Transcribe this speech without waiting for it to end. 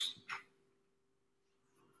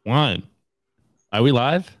One. Are we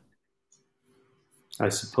live? I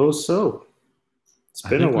suppose so. It's I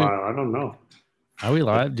been a think we while. I don't know. are we But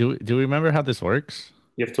live? Do we remember how this works?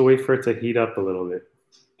 you have to wait for it to heat up a little bit.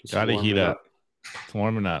 Just Gotta warm heat it up. up. It's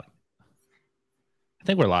warming up. I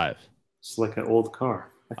think we're live. It's like an old car.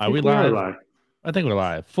 I Are we think we are live? live. I think we're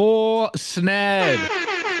live. Full Sned.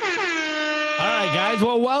 All right, guys.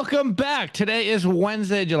 Well, welcome back. Today is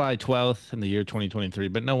Wednesday, July 12th in the year 2023,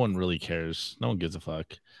 but no one really cares. No one gives a fuck.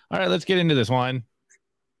 All right, let's get into this one.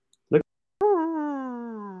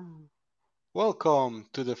 Welcome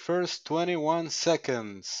to the first 21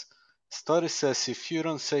 seconds. Study says if you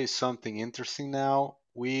don't say something interesting now,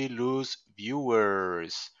 we lose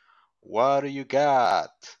viewers. What do you got?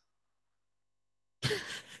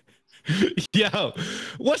 Yo,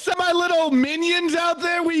 what's up, my little minions out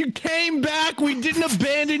there? We came back. We didn't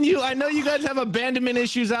abandon you. I know you guys have abandonment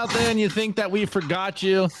issues out there and you think that we forgot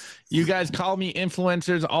you. You guys call me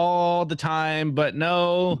influencers all the time, but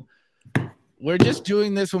no, we're just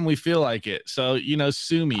doing this when we feel like it. So,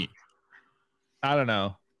 sue me. I don't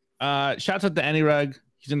know. Shouts out to AnyRug.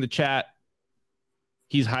 He's in the chat.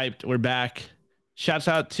 He's hyped. We're back. Shouts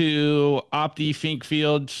out to Opti Fink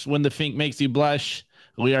Fields. When the Fink makes you blush.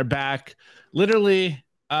 We are back. Literally,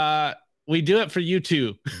 we do it for you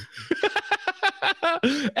too.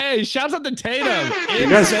 Hey, shouts out to Tatum. You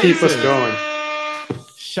guys keep us going.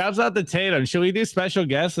 Shouts out to Tatum. Should we do special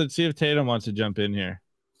guests? Let's see if Tatum wants to jump in here.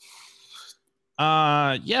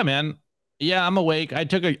 Yeah, man. Yeah, I'm awake. I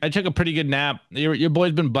took a pretty good nap. Your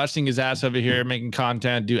boy's been busting his ass over here, making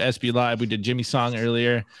content, do SB Live. We did Jimmy Song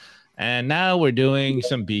earlier. And now we're doing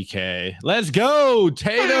some BK. Let's go.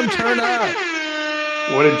 Tatum, turn up.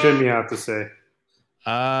 What did Jimmy have to say?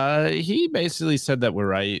 He basically said that we're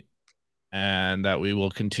right and that we will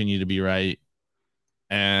continue to be right.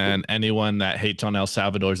 And anyone that hates on El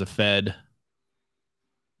Salvador is a Fed.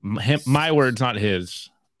 My words, not his,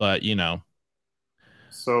 but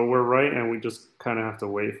So we're right, and we just kind of have to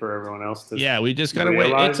wait for everyone else to. Yeah, we just gotta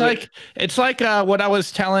wait. It's like what I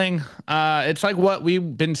was telling. It's like what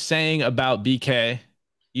we've been saying about BK.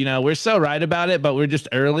 We're so right about it, but we're just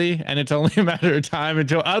early, and it's only a matter of time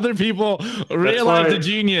until other people realize the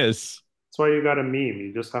genius. That's why you got a meme.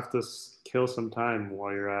 You just have to kill some time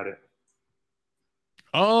while you're at it.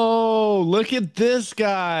 Oh, look at this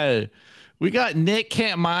guy. We got Nick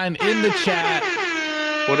Can't Mind in the chat.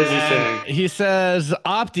 What is he saying? He says,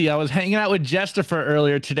 Opti, I was hanging out with Jestifer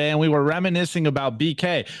earlier today and we were reminiscing about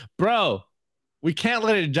BK. Bro, we can't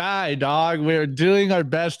let it die, dog. We're doing our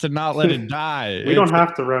best to not let it die. We don't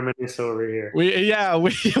have to reminisce over here. We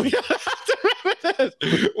don't have to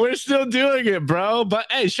reminisce. We're still doing it, bro.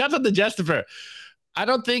 But hey, shout out to Jestifer. I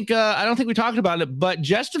don't think we talked about it, but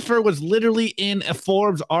Jestifer was literally in a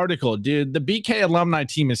Forbes article, dude. The BK alumni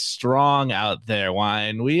team is strong out there.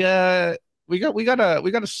 Wine. We got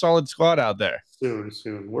a solid squad out there.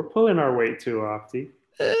 Soon. We're pulling our weight too, Opti.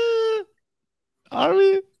 Are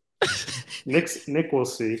we? Nick will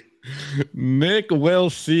see. Nick will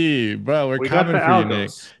see, bro. We're coming for you,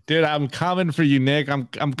 Nick. Dude, I'm coming for you, Nick. I'm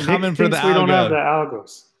coming for the algos. We don't have the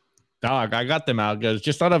algos. Dog, I got them algos.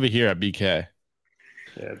 Just not over here at BK.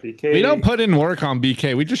 Yeah, BK. We don't put in work on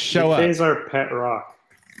BK. We just show up. BK's our pet rock.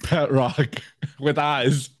 Pet rock with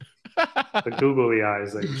eyes. The googly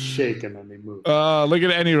eyes, they shake and then they move. Look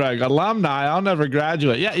at AnyRug. Alumni, I'll never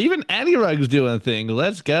graduate. Yeah, even AnyRug's doing a thing.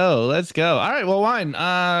 Let's go. All right, well,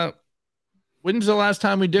 Wine. When's the last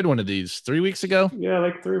time we did one of these? 3 weeks ago? Yeah,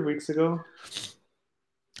 like 3 weeks ago.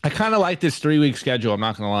 I kind of like this 3-week schedule, I'm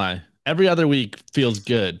not going to lie. Every other week feels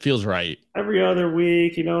good, feels right. Every other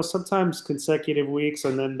week, sometimes consecutive weeks,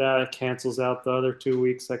 and then that cancels out the other 2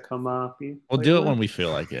 weeks that come up. We'll do it when we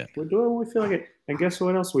feel like it. We'll do it when we feel like it. And guess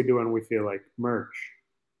what else we do when we feel like? Merch.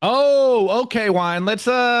 Oh, okay, Wine. Let's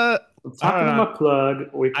talking about plug.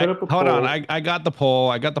 We put up a poll. Hold on, I got the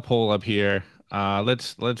poll. I got the poll up here.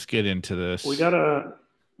 Let's get into this. We gotta.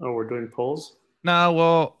 Oh, we're doing polls. No,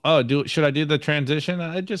 well, should I do the transition?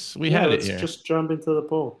 Had it here. Let's just jump into the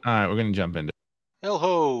poll. All right, we're gonna jump into.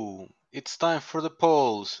 Hello, it's time for the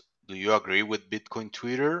polls. Do you agree with Bitcoin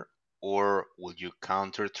Twitter, or will you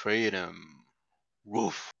counter trade him?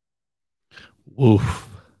 Woof. All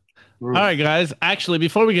right, guys. Actually,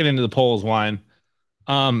 before we get into the polls, Wine,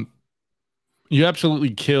 you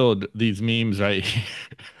absolutely killed these memes right here.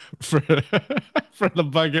 For the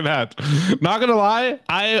bucket hat. Not gonna lie,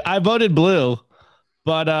 I voted blue,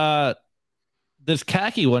 but this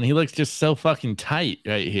khaki one, he looks just so fucking tight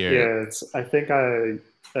right here. Yeah, I think I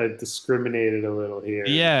discriminated a little here.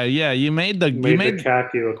 Yeah, you made the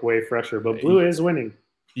khaki look way fresher, but blue is winning.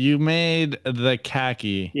 You made the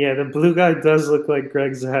khaki. Yeah, the blue guy does look like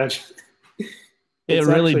Greg Zach. It It's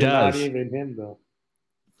really actually not does. even him though.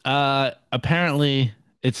 Apparently,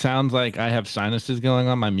 it sounds like I have sinuses going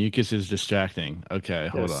on. My mucus is distracting. Okay, Yeah,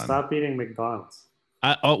 hold on. stop eating McDonald's.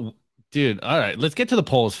 Oh, dude. All right, let's get to the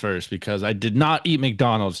polls first because I did not eat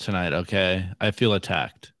McDonald's tonight. Okay, I feel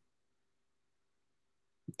attacked.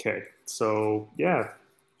 Okay, so yeah,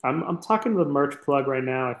 I'm talking to the merch plug right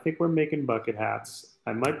now. I think we're making bucket hats.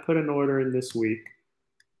 I might put an order in this week.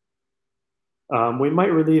 We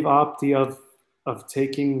might relieve Opti of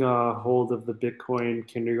taking hold of the Bitcoin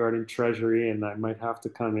kindergarten treasury, and I might have to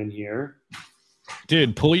come in here,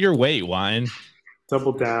 Dude, pull your weight, wine.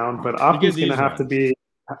 double down. But Look at Opti's gonna these have to ones. be.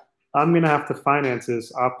 I'm gonna have to finance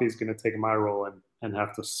this. Opti's gonna take my role and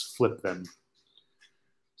have to flip them.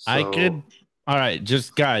 I So could. All right,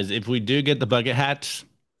 just guys, if we do get the bucket hats,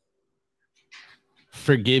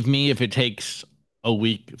 forgive me if it takes a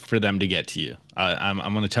week for them to get to you. I'm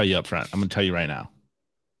going to tell you up front. I'm going to tell you right now.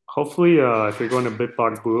 hopefully, if you're going to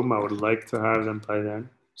Bitbox Boom, I would like to have them by then.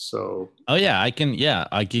 So Oh yeah, I can. Yeah,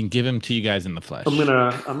 I can give them to you guys in the flesh. I'm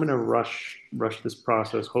gonna rush this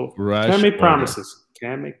process. Hope Rush can't make order. promises.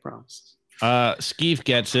 Can't make promises. Skeef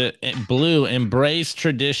gets it. Blue, embrace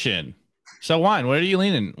tradition. So wine, what are you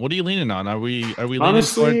leaning? What are you leaning on? Are we leaning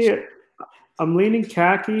Honestly, towards? I'm leaning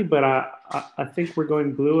khaki, but I think we're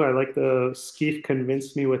going blue. I like the Skeef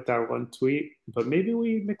convinced me with that one tweet, but maybe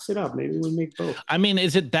we mix it up. Maybe we make both. I mean,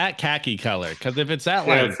 is it that khaki color? Because if it's that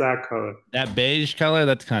Yeah, like it's that color. that beige color,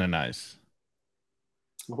 that's kind of nice.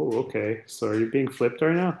 Oh, okay. So are you being flipped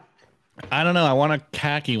right now? I don't know. I want a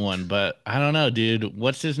khaki one, but I don't know, dude.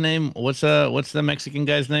 What's his name? What's the Mexican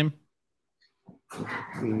guy's name?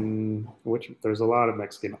 Which there's a lot of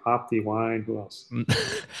Mexican. Opti wine. Who else?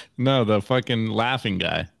 No, the fucking laughing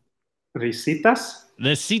guy. Risitas.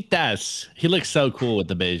 The Citas. He looks so cool with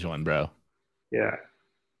the beige one, bro. Yeah.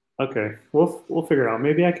 Okay. We'll figure it out.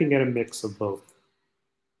 Maybe I can get a mix of both.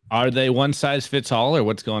 Are they one size fits all, or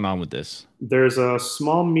what's going on with this? There's a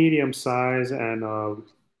small, medium size, and a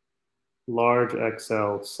large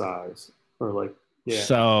XL size, or like yeah.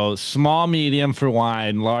 So small, medium for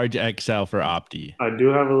wine, large XL for Opti. I do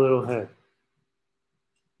have a little head.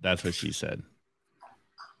 That's what she said.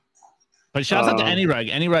 But shouts out to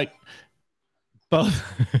AnyRug. AnyRug, both.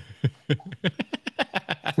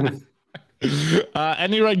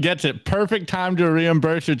 AnyRug gets it. Perfect time to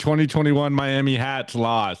reimburse your 2021 Miami hats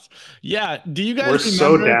loss. Yeah. Do you guys We're remember?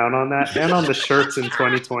 so down on that, and on the shirts in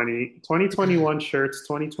 2020, 2021 shirts,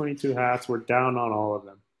 2022 hats. We're down on all of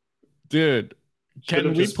them. Dude,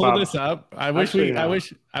 can we pull this up? I wish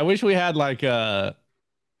we had like a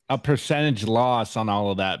percentage loss on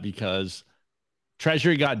all of that because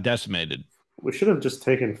Treasury got decimated. We should have just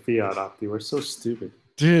taken fiat, Opti. We're so stupid.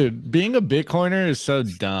 Dude, being a Bitcoiner is so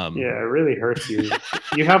dumb. Yeah, it really hurts you.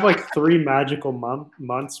 You have like 3 magical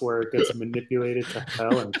months where it gets manipulated to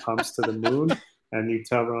hell and comes to the moon, and you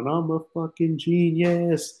tell everyone, I'm a fucking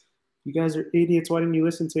genius. You guys are idiots. Why didn't you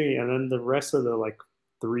listen to me? And then the rest of the like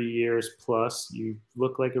 3 years plus, you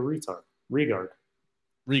look like a retard. Regard.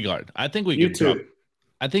 I think we You could too. drop.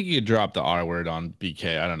 I think you could drop the R word on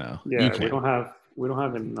BK. I don't know. Yeah, we don't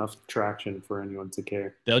have enough traction for anyone to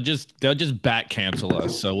care. They'll just back cancel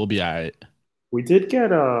us, so we'll be all right. We did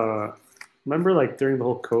get remember like during the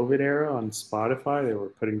whole COVID era on Spotify, they were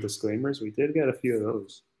putting disclaimers. We did get a few of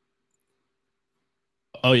those.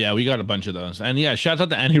 Oh yeah, we got a bunch of those. And yeah, shout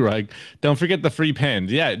out to AnyRug. Don't forget the free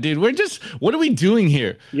pens. Yeah, dude, what are we doing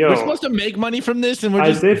here? Yo, we're supposed to make money from this and we're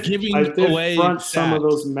just giving away front some of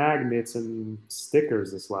those magnets and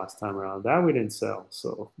stickers this last time around. That we didn't sell.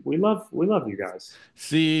 So we love you guys.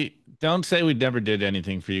 See, don't say we never did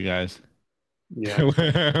anything for you guys. Yeah.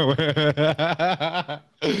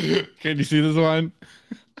 Can you see this one?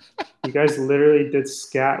 You guys literally did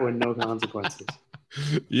scat with no consequences.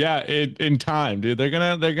 Yeah, in time, dude. They're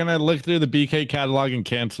gonna look through the BK catalog and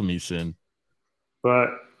cancel me soon.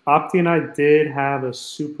 But Opti and I did have a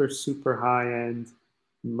super high end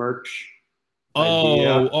merch.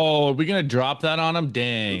 Idea. Are we gonna drop that on them?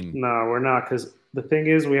 Dang. No, we're not, because the thing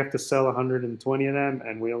is, we have to sell 120 of them,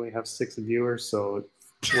 and we only have 6 viewers, so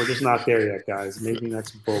we're just not there yet, guys. Maybe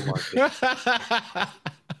next bull market.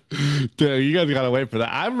 Dude, you guys gotta wait for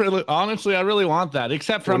that. I really want that.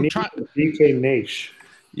 Except for I'm trying. BK Nash.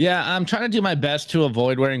 Yeah, I'm trying to do my best to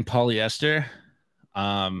avoid wearing polyester.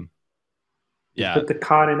 Yeah. Put the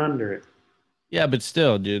cotton under it. Yeah, but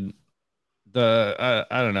still, dude. I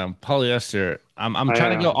don't know, polyester. I'm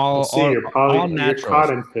trying to go all natural. You're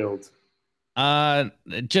cotton pilled.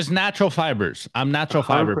 Just natural fibers. I'm natural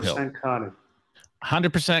fiber pill. 100% cotton.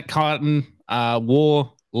 100% cotton,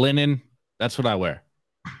 wool, linen. That's what I wear.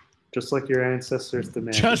 Just like your ancestors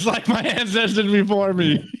demanded. Just like my ancestors before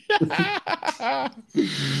me.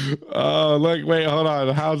 Oh, look, wait, hold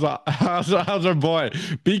on. How's our boy?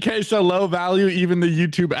 BK so low value, even the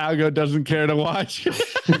YouTube algo doesn't care to watch.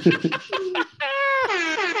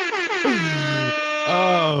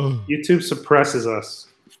 Oh, YouTube suppresses us.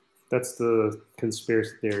 That's the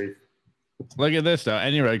conspiracy theory. look at this though.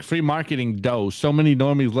 Anyway, free marketing dough. So many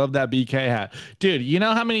normies love that BK hat, dude. You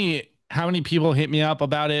know how many people hit me up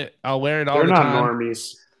about it? I'll wear it all They're the not time.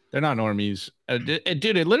 normies. They're not normies.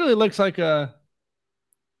 Dude, it literally looks like a.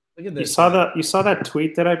 Look at this. You saw that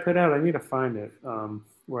tweet that I put out? I need to find it.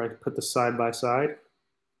 Where I put the side by side.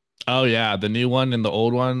 Oh yeah, the new one and the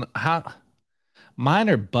old one. Mine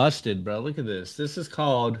are busted, bro. Look at this. This is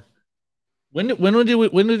called. When did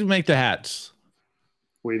we make the hats?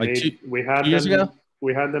 We Like had 2 years them. ago?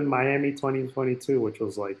 We had them Miami 2022, which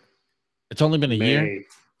was like It's only been a year.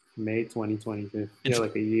 May 2022. It's- Yeah,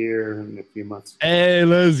 like a year and a few months. Hey,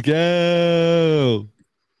 let's go.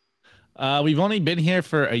 We've only been here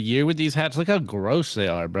for a year with these hats. Look how gross they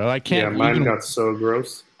are, bro. I Yeah, can't mine even. got so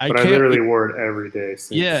gross. I But I can't- literally wore it every day.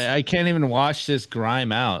 Since. Yeah, I can't even wash this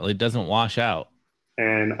grime out. It doesn't wash out.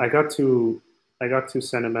 And I got too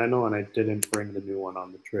sentimental, and I didn't bring the new one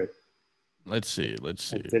on the trip. Let's see. I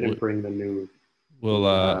didn't bring the new.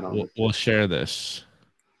 We'll share this.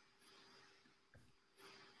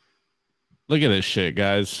 Look at this shit,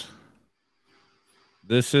 guys.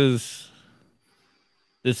 This is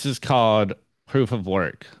called proof of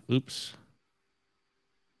work. Oops.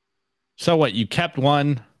 So what? You kept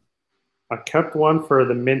one? I kept one for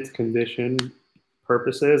the mint condition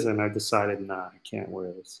purposes, and I decided, nah, I can't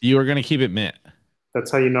wear this. You were gonna keep it mint. That's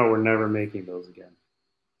how you know we're never making those again.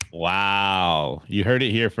 Wow. You heard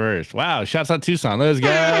it here first. Wow. Shouts out Tucson. Let's go.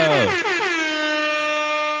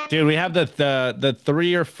 Dude, we have the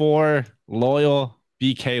 3 or 4 loyal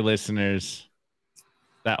BK listeners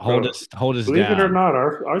that hold us Believe down. it or not,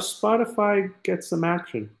 our Spotify gets some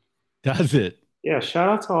action. Does it? Yeah, shout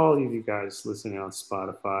out to all of you guys listening on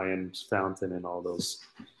Spotify and Fountain and all those.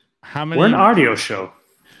 How many? We're an audio show.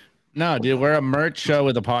 No, dude, we're a merch show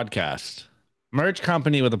with a podcast. Merch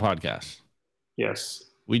company with a podcast. Yes.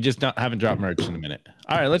 We just haven't dropped merch in a minute.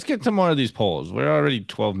 All right, let's get to more of these polls. We're already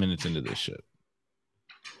 12 minutes into this shit.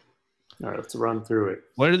 All right, let's run through it.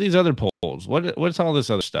 What are these other polls? What's all this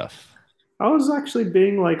other stuff? I was actually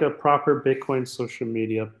being like a proper Bitcoin social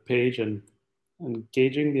media page and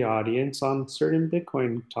engaging the audience on certain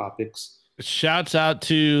Bitcoin topics. Shouts out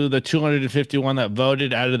to the 251 that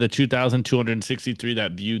voted out of the 2,263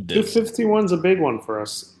 that viewed this. 251's a big one for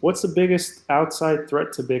us. What's the biggest outside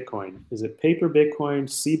threat to Bitcoin? Is it paper Bitcoin,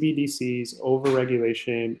 CBDCs,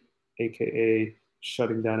 overregulation, aka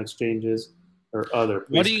shutting down exchanges, or other?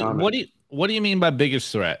 Please comment. What do you mean by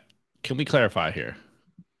biggest threat? Can we clarify here?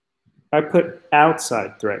 I put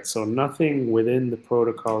outside threat, so nothing within the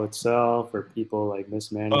protocol itself or people like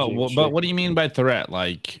mismanaging. But what do you mean by threat?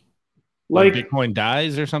 Like Bitcoin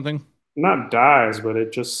dies or something? Not dies, but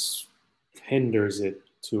it just hinders it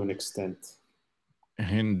to an extent.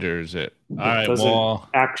 Hinders it. All It right. doesn't Well,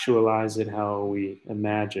 actualize it how we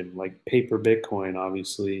imagine. Like paper Bitcoin,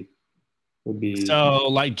 obviously, would be so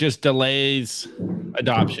like just delays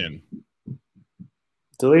adoption.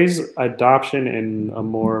 delays adoption in a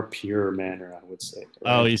more pure manner, I would say.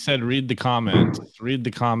 Right? Oh, he said read the comments. Read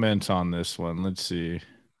the comments on this one. Let's see.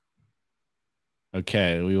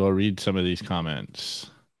 Okay, we will read some of these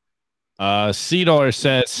comments. Cedar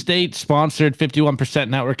says state-sponsored 51%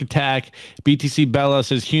 network attack. BTC Bella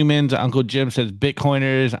says humans. Uncle Jim says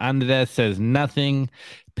Bitcoiners. Andres says nothing.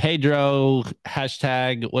 Pedro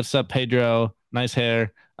hashtag what's up, Pedro? Nice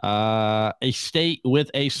hair. A state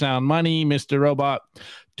with a sound money. Mr. Robot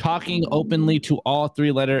talking openly to all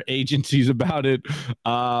 3-letter agencies about it.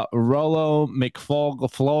 Rolo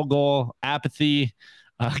McFlogel apathy.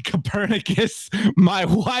 Copernicus, my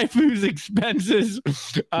waifu's expenses.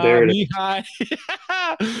 Mihai,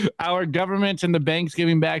 our government and the banks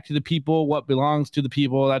giving back to the people what belongs to the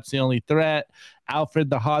people. That's the only threat.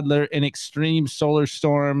 Alfred the Hodler, an extreme solar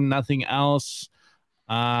storm, nothing else.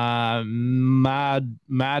 Mado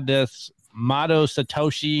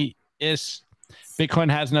Satoshi is Bitcoin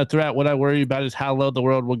has no threat. What I worry about is how low the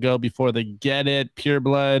world will go before they get it. Pure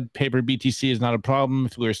blood, paper BTC is not a problem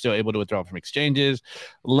if we're still able to withdraw from exchanges.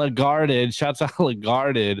 Lagarded, shouts out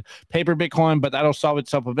Lagarded. Paper Bitcoin, but that'll solve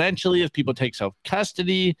itself eventually if people take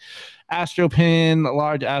self-custody. Astropin,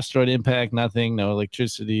 large asteroid impact, nothing, no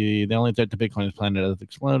electricity. The only threat to Bitcoin is planet Earth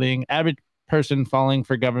exploding. Average person falling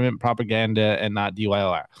for government propaganda and not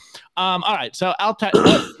DYOR. All right, so I'll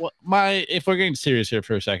if we're getting serious here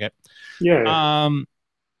for a second. Yeah.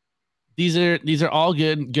 These are all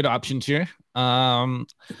good options here.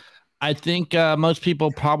 I think most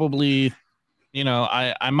people probably,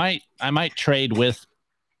 I might trade with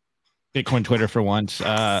Bitcoin Twitter for once.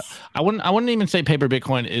 I wouldn't even say paper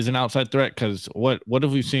Bitcoin is an outside threat, because what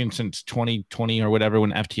have we seen since 2020 or whatever,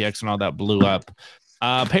 when FTX and all that blew up?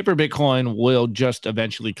 Paper Bitcoin will just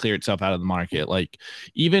eventually clear itself out of the market. Like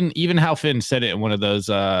even Hal Finn said it in one of those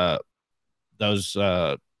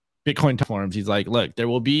Bitcoin forums. He's like, look, there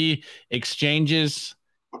will be exchanges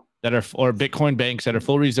that are, or Bitcoin banks that are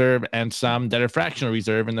full reserve, and some that are fractional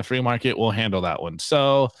reserve, and the free market will handle that one.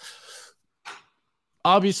 So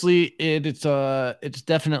obviously it's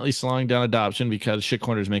definitely slowing down adoption because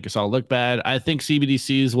shitcoiners make us all look bad. I think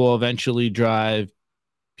CBDCs will eventually drive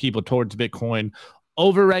people towards Bitcoin.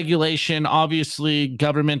 Overregulation, obviously,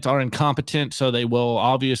 governments are incompetent, so they will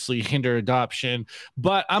obviously hinder adoption.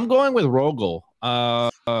 But I'm going with Rogel.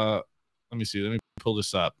 Let me see. Let me pull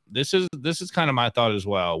this up. This is kind of my thought as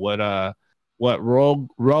well. What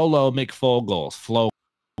Rollo McFogel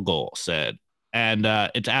said, and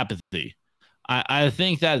it's apathy. I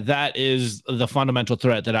think that is the fundamental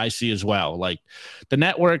threat that I see as well. Like, the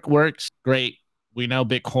network works great. We know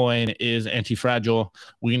Bitcoin is anti-fragile.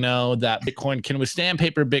 We know that Bitcoin can withstand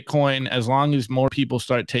paper Bitcoin as long as more people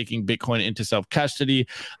start taking Bitcoin into self-custody.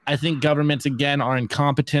 I think governments, again, are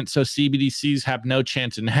incompetent, so CBDCs have no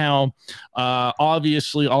chance in hell.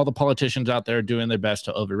 Obviously, all the politicians out there are doing their best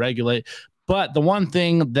to overregulate. But the one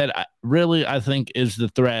thing that I think is the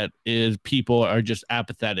threat is people are just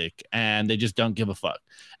apathetic and they just don't give a fuck.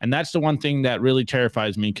 And that's the one thing that really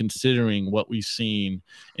terrifies me, considering what we've seen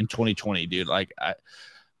in 2020, dude. Like,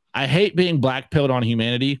 I hate being blackpilled on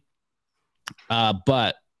humanity,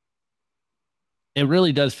 but it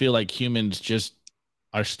really does feel like humans just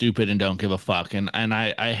are stupid and don't give a fuck. And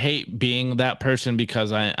I hate being that person,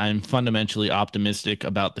 because I'm fundamentally optimistic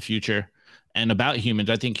about the future and about humans.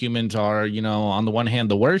 I think humans are, on the one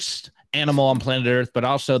hand, the worst animal on planet Earth, but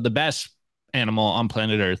also the best animal on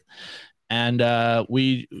planet Earth. And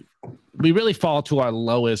we really fall to our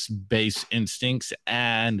lowest base instincts.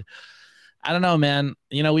 And I don't know, man.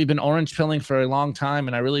 We've been orange pilling for a long time,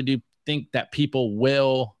 and I really do think that people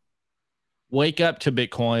will wake up to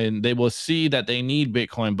Bitcoin. They will see that they need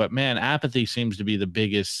Bitcoin, but man, apathy seems to be the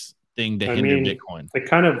biggest thing to hinder Bitcoin. It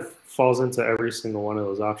kind of falls into every single one of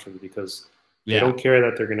those options, because they don't care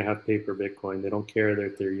that they're going to have paper Bitcoin. They don't care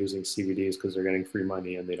that they're using CBDs because they're getting free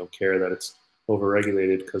money, and they don't care that it's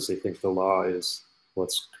overregulated because they think the law is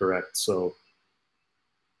what's correct. So,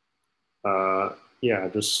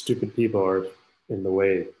 just stupid people are in the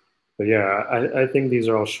way. But yeah, I think these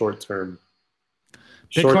are all short-term.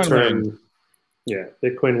 Short-term, yeah,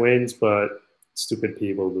 Bitcoin wins, but stupid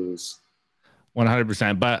people lose.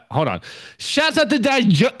 100%. But hold on. Shouts out to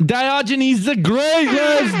Diogenes the Great.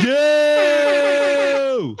 Let's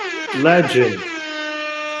go. Legend.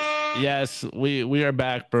 Yes, we are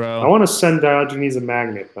back, bro. I want to send Diogenes a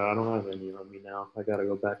magnet, but I don't have any on me now. I got to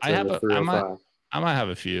go back to the 305. I might have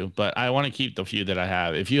a few, but I want to keep the few that I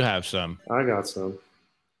have. If you have some. I got some.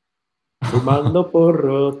 Tomando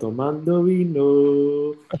porro, tomando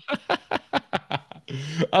vino.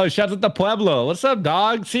 Oh, shout out to Pueblo. What's up,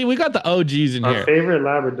 dog? See, we got the OGs in here. Our favorite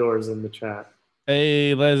Labradors in the chat.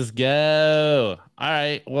 Hey, let's go. All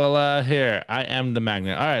right. Well, here, I am the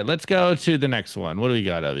magnet. All right, let's go to the next one. What do we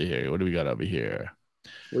got over here? We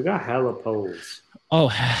got hella polls. Oh,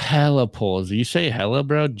 hella polls. You say hella,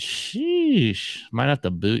 bro? Sheesh. Might have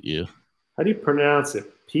to boot you. How do you pronounce it?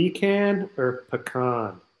 Pecan or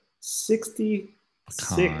pecan?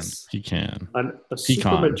 66. Pecan. A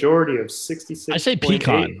super majority of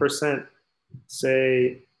 66.8%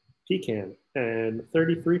 say pecan, and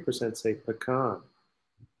 33% say pecan.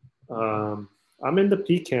 I'm in the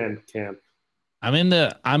pecan camp. I'm in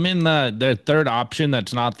the third option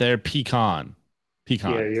that's not there. Pecan.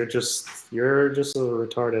 Yeah, you're just a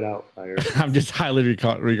retarded outlier. I'm just highly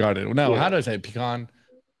regarded. No, How do I say pecan?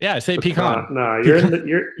 Yeah, I say pecan. No,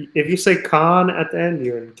 if you say con at the end,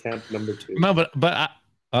 you're in camp number 2. No, but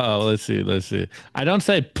let's see. I don't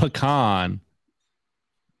say pecan.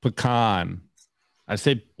 Pecan. I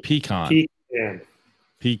say pecan.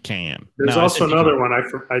 Pecan. There's also another one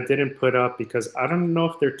I didn't put up because I don't know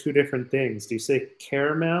if they're two different things. Do you say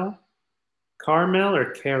caramel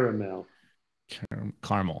or caramel?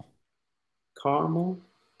 Caramel. Or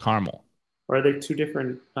are they two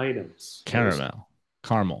different items? Caramel.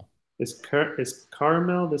 Is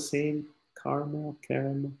caramel the same? Caramel?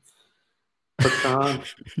 Pecan?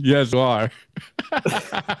 Yes, you are.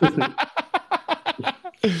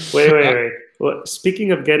 Wait. Well,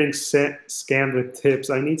 speaking of getting scammed with tips,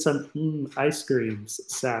 I need some ice creams,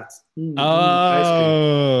 Sats.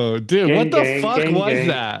 Ice cream. Dude, what the fuck was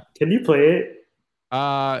that? Can you play it?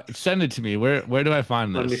 Send it to me. Where do I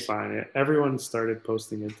find this? Let me find it. Everyone started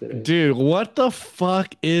posting it today. Dude, what the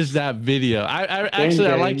fuck is that video? I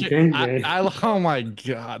like your oh my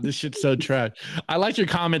god, this shit's so trash. I like your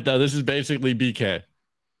comment though. This is basically BK.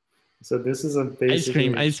 So this is a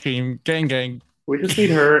basically ice cream, gang gang. We just need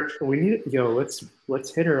her. We need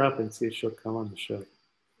let's hit her up and see if she'll come on the show.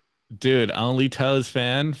 Dude, only Toes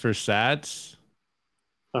fan for Sats.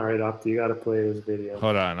 All right, Opti, you got to play this video.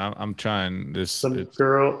 Hold on, I'm trying this. Some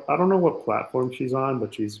girl, I don't know what platform she's on,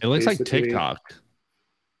 but she's. It looks like TikTok.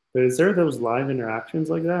 But is there those live interactions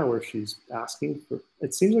like that where she's asking for?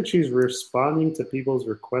 It seems like she's responding to people's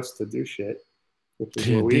requests to do shit, which is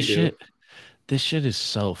what we do. This shit is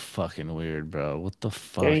so fucking weird, bro. What the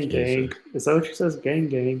fuck? Gang gang. Is that what she says? Gang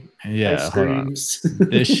gang. Yeah. Ice creams.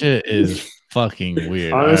 This shit is fucking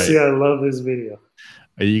weird. Honestly, right. I love this video.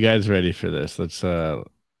 Are you guys ready for this? Let's Let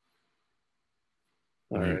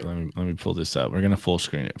me pull this up. We're gonna full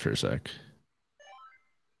screen it for a sec.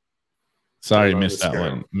 Sorry, missed that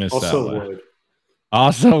one.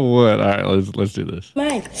 Also would. All right, let's do this.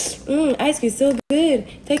 Mike, ice cream so good.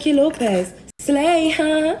 Thank you, Lopez. Slay,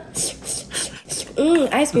 huh?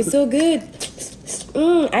 Ice cream so good.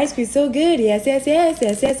 Ice cream so good. Yes, yes, yes,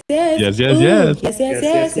 yes, yes, yes. Yes, yes, yes. Yes, yes,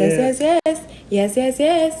 yes, yes, yes, yes. Yes, yes,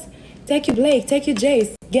 yes. Take you, Blake. Take you,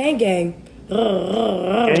 Jace. Gang, gang.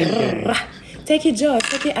 Gang, gang. Take you, George.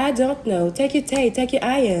 Take you, I don't know. Take you, Tay. Take you,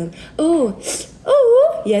 I am. Ooh.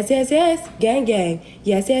 Ooh. Yes, yes, yes. Gang, gang.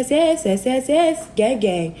 Yes, yes, yes. Yes, yes, yes. Gang,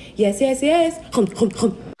 gang. Yes, yes, yes. Hum, hum,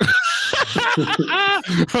 hum.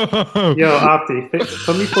 Yo, Opti,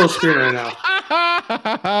 put me full screen right now.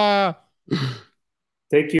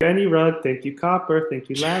 Thank you, Any Rug. Thank you, Copper. Thank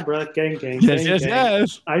you, Labra. Gang, gang. Yes, gang, yes, gang.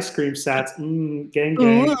 yes. Ice cream sats. Gang,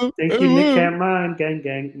 gang. Thank you, Nick Can't Mind. Gang,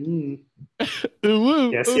 gang.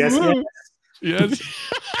 Yes, yes, yes. Yes.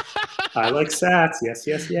 I like sats. Yes,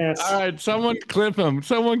 yes, yes. All right, someone clip him.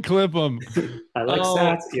 Someone clip him. I like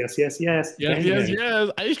sats. Yes, yes, yes. Yes, gang, yes, gang.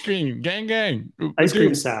 yes. Ice cream. Gang, gang. Ice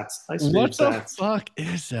cream sats. Ice cream what sats. The fuck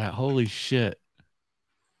is that? Holy shit.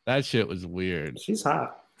 That shit was weird. She's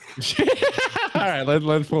hot. All right,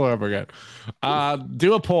 let's pull her up again.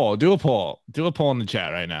 Do a poll. Do a poll in the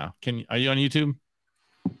chat right now. Are you on YouTube?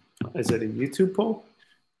 Is it a YouTube poll?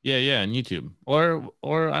 Yeah, on YouTube. Or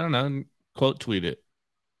I don't know, quote tweet it.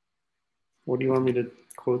 What do you want me to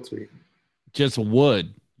quote tweet? Just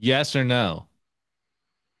would. Yes or no?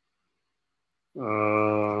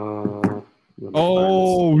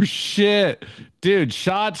 Oh shit. Dude,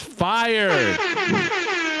 shots fired.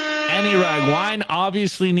 Any Rug, wine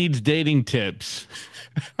obviously needs dating tips.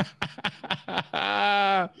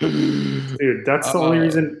 Dude, that's the only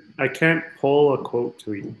reason I can't pull a quote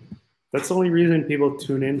tweet. That's the only reason people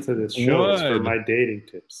tune into this show is for my dating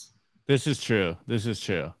tips. This is true.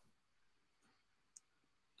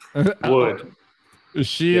 Would.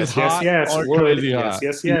 She is hot or would. crazy hot.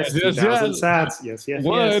 Yes, 2,000 sats. Yes.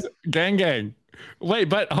 Would. Gang. Wait,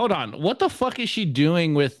 but hold on. What the fuck is she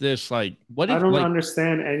doing with this? Like, what? I don't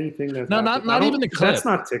understand anything. That's not even the clip. That's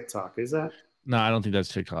not TikTok, is that? No, I don't think that's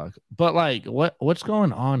TikTok. But like, what's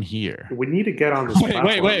going on here? We need to get on this.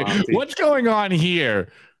 Wait. What's going on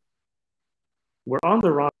here? We're on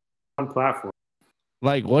the wrong platform.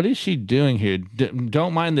 Like, what is she doing here?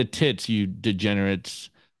 Don't mind the tits, you degenerates.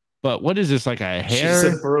 But what is this? Like a hair?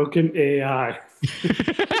 She's a broken AI.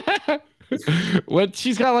 What?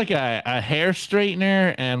 She's got like a hair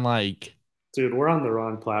straightener and like. Dude, we're on the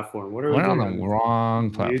wrong platform. What are we're on the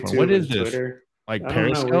wrong platform. YouTube what is this? Twitter? Like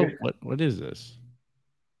Periscope? What is this?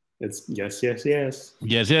 It's yes.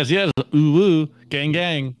 Yes. Ooh.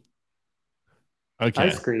 Gang. Okay.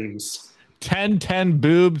 Ice creams. 10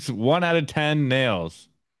 boobs, 1 out of 10 nails.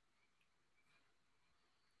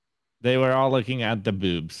 They were all looking at the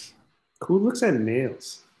boobs. Who looks at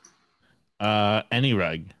nails? Any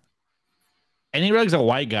Rug. Any Rug's a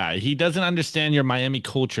white guy. He doesn't understand your Miami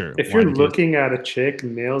culture. If you're looking at a chick,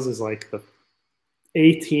 nails is like the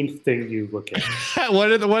 18th thing you look at. What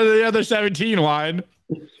are the other 17, Wine?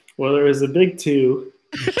 Well, there was a big 2.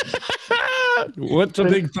 What's a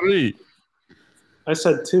big 3? I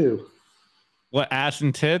said 2. What, ass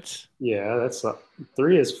and tits? Yeah, that's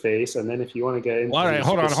 3 is face, and then if you want to get into all right,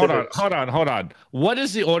 hold on. What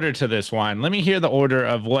is the order to this, Wine? Let me hear the order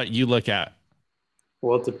of what you look at.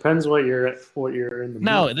 Well, it depends what you're in the.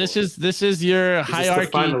 No, this is your hierarchy. This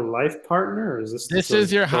to find a life partner, or is this? This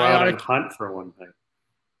is your hierarchy. Hunt for one thing.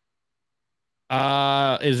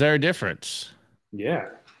 Is there a difference? Yeah.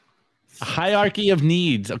 A hierarchy of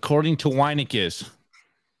needs, according to Weinicus.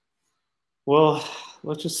 Well,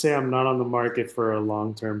 let's just say I'm not on the market for a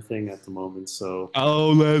long-term thing at the moment. So Oh,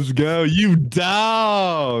 let's go. You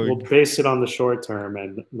dog. we'll base it on the short term.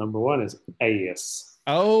 And number one is Ayus.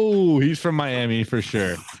 Oh, he's from Miami for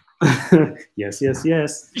sure. Yes, yes,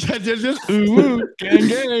 yes. Just ooh, gang,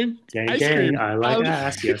 gang. Gang, Ice gang. cream. I like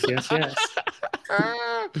ass. Yes, yes, yes.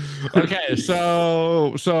 Okay,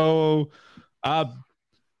 so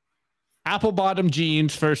apple bottom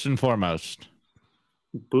jeans first and foremost.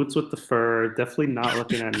 Boots with the fur. Definitely not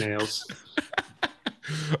looking at nails.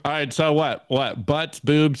 All right, so what? Butts,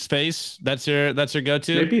 boobs, face? That's your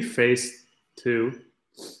go-to? Maybe face 2.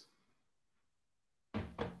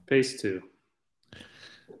 Face 2.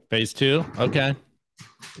 Face 2. Okay.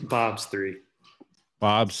 Bob's 3.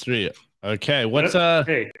 Bob's 3. Okay. What's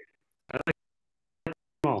Hey, I like them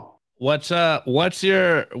all. what are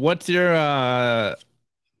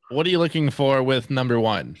you looking for with number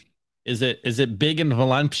 1? Is it big and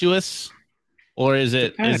voluptuous, or is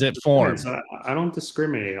it form? Depends. I don't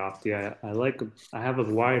discriminate off the. I have a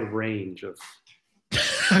wide range of.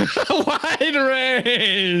 Wide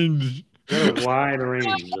range. A wide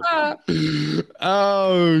range.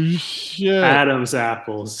 Oh shit! Adam's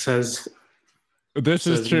apple says. This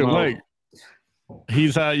is says true. Mo. Like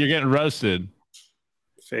he's you're getting roasted.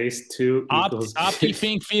 Face 2 equals. Opti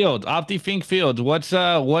Fink Field. What's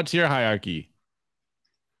your hierarchy?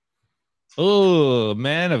 Oh,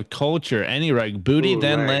 man of culture. Any right. Booty, Ooh,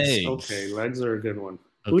 then legs. legs. Okay, legs are a good one.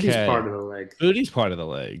 Booty's part of the leg. Booty's part of the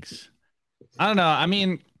legs. I don't know. I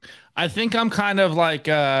mean, I think I'm kind of like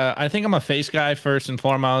I think I'm a face guy first and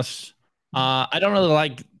foremost. I don't really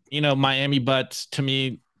like, Miami butts. To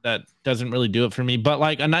me, that doesn't really do it for me. But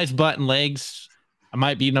like a nice butt and legs, I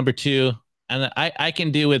might be number 2. And I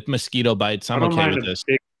can do with mosquito bites. I'm okay with this.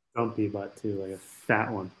 Big dumpy butt too, like a fat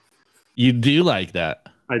one. You do like that?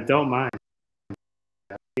 I don't mind.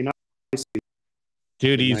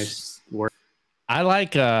 Dude, Nice work. I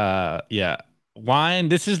like wine.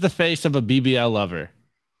 This is the face of a BBL lover.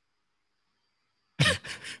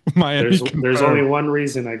 Miami There's only one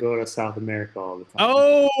reason I go to South America all the time.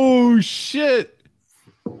 Oh shit.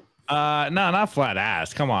 No, not flat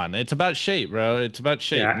ass. Come on. It's about shape, bro. It's about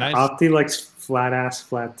shape. Yeah, Nice. Opti likes flat ass,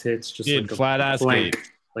 flat tits, just Dude, like a flat ass plank. shape.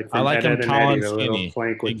 Like I like him Ed, tall and Eddie, the little skinny.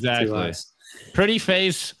 plank with Exactly. 2 eyes. Pretty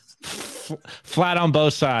face, flat on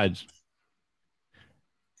both sides.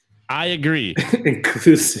 I agree.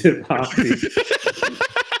 Inclusive Opti.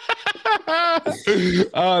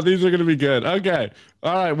 Oh, these are going to be good. Okay.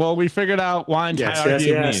 All right. Well, we figured out wine's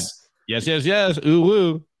hierarchy of needs. Yes. Ooh,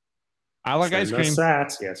 woo. I like ice cream.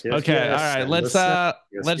 Sats. Yes. Okay. Yes. All right.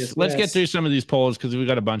 Let's get through some of these polls because we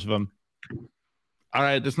got a bunch of them. All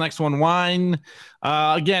right. This next one, wine.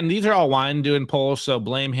 Again, these are all wine doing polls, so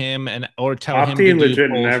blame him or tell him. Opti to legit do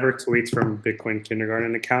polls. never tweets from Bitcoin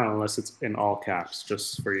Kindergarten account unless it's in all caps,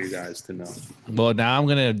 just for you guys to know. Well, now I'm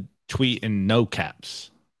gonna tweet in no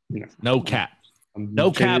caps. Yeah. No cap. I'm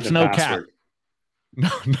No changing caps. the No cap. password.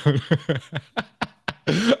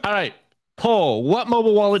 No. All right. Poll. What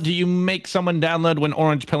mobile wallet do you make someone download when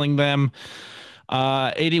orange pilling them?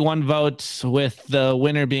 81 votes, with the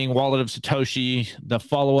winner being Wallet of Satoshi. The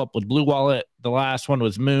follow-up with Blue Wallet. The last one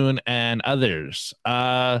was Moon and others.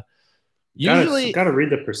 Usually, gotta read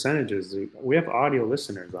the percentages. We have audio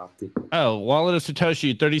listeners, Opti. oh, Wallet of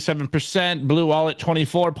Satoshi 37%, Blue Wallet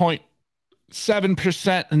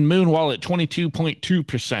 24.7%, and Moon Wallet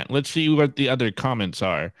 22.2%. Let's see what the other comments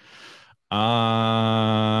are.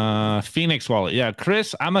 Phoenix Wallet. Yeah,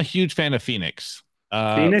 Chris, I'm a huge fan of Phoenix.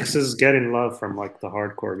 Phoenix is getting love from like the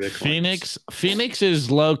hardcore Bitcoin. Phoenix is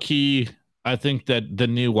low key. I think that the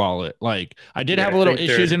new wallet, like I did have a little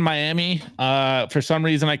issues in Miami. For some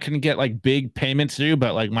reason I couldn't get like big payments through,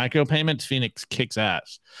 but like micro payments, Phoenix kicks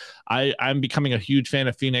ass. I'm becoming a huge fan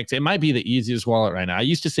of Phoenix. It might be the easiest wallet right now. I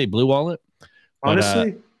used to say Blue Wallet, but,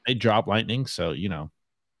 honestly, they drop Lightning, so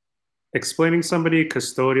explaining somebody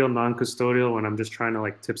custodial, non-custodial when I'm just trying to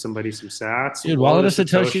like tip somebody some sats. Dude, Wallet of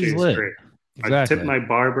Satoshi is lit. Great. Exactly. I tipped my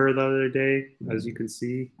barber the other day, as you can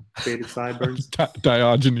see, faded sideburns.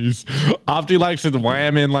 Diogenes. Opti likes his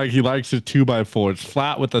wham in like he likes his 2x4. It's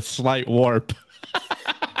flat with a slight warp.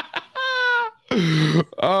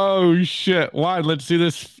 Oh shit! Why? Let's see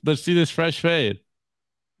this. Let's see this fresh fade.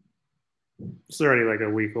 It's already like a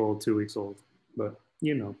week old, 2 weeks old, but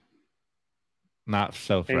Not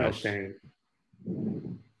so ain't no fresh. thing.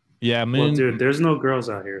 Yeah, Moon. Well, dude, there's no girls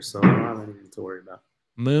out here, so I don't have anything to worry about.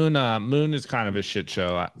 Moon is kind of a shit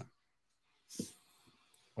show.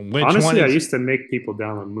 Honestly, I used to make people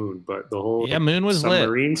download Moon, but the whole Moon was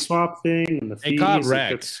submarine lit. swap thing and the fees, It got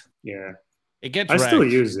wrecked. Yeah, It gets I wrecked. still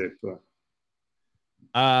use it, but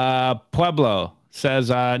Pueblo says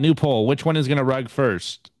new poll. Which one is gonna rug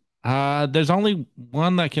first? There's only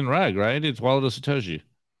one that can rug, right? It's Wallet of Satoshi.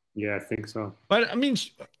 Yeah, I think so. But I mean,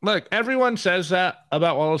 look, everyone says that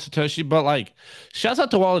about Wallet of Satoshi, but like, shouts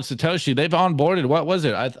out to Wallet of Satoshi. They've onboarded. What was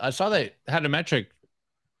it? I saw they had a metric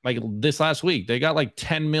like this last week. They got like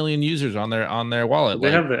 10 million users on their wallet. They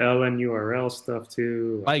like, have the LNURL stuff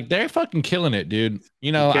too. like they're fucking killing it, dude.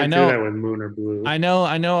 You know, You can't I know do that with Moon or Blue. I know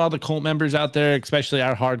all the cult members out there, especially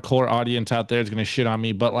our hardcore audience out there, is gonna shit on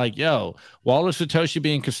me. But like, yo, Wallet of Satoshi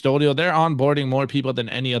being custodial, they're onboarding more people than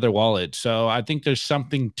any other wallet. So I think there's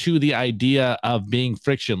something to the idea of being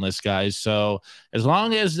frictionless, guys. So as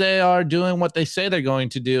long as they are doing what they say they're going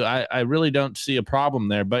to do, I really don't see a problem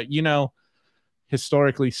there. But you know,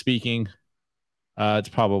 historically speaking, it's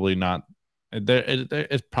probably not.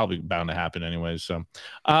 It's probably bound to happen anyways. So,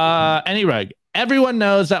 anyway, everyone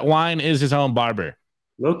knows that wine is his own barber.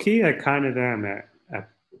 Low key, I kind of am at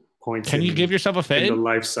points. Can you give yourself a in fade? the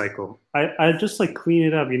life cycle? I just like clean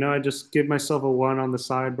it up. You know, I just give myself a 1 on the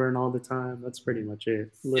sideburn all the time. That's pretty much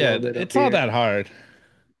it. Yeah, it's all that hard.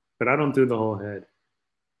 But I don't do the whole head.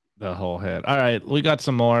 The whole head. All right, we got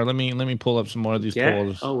some more. Let me pull up some more of these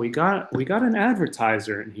polls. Oh, we got an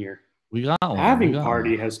advertiser in here. We got one. Having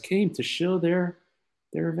Party has came to show their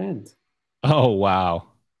event. Oh wow,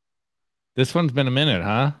 this one's been a minute,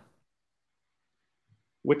 huh?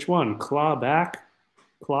 Which one? Claw back?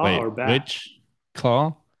 Claw Wait, or back? which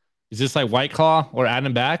claw? Is this like White Claw or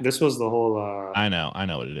Adam back? This was the whole I know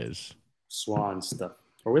what it is. Swan stuff.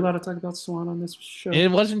 Are we allowed to talk about Swan on this show?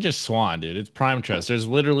 It wasn't just Swan, dude. It's Prime Trust. There's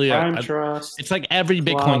literally Prime Trust. It's like every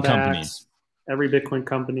Bitcoin company. Every Bitcoin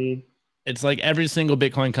company. It's like every single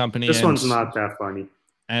Bitcoin company. This one's not that funny.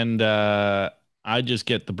 And I just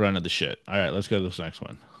get the brunt of the shit. All right, let's go to this next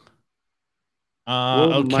one.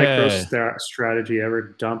 Will Okay. MicroStrategy ever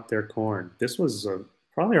dump their corn? This was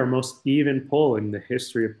probably our most even poll in the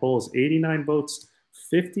history of polls. 89 votes,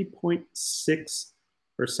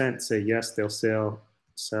 50.6% say yes, they'll sell.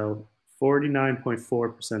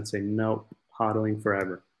 49.4% say no, hodling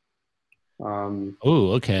forever. Oh,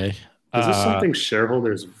 okay. Is this something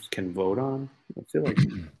shareholders can vote on? I feel like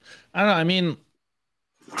I don't know. I mean,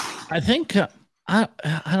 I think I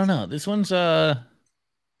don't know. This one's a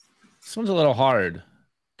little hard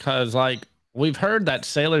because like we've heard that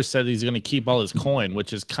Sailor said he's going to keep all his coin,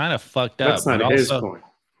 which is kind of fucked up. That's not his coin.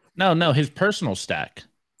 No, his personal stack.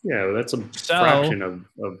 Yeah, well, that's a fraction of.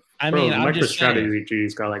 I mean,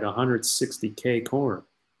 MicroStrategy's got like 160K corn.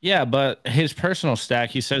 Yeah, but his personal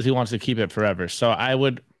stack, he says he wants to keep it forever. So I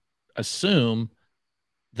would assume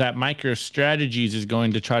that MicroStrategies is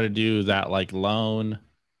going to try to do that like loan,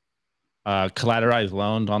 collateralized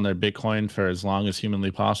loans on their Bitcoin for as long as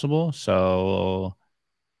humanly possible. So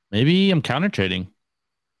maybe I'm counter trading.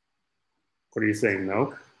 What are you saying?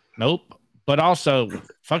 No. Nope. But also,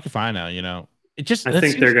 fuck if I know. You know, it just. I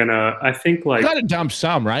think they're gonna. I think like. You gotta dump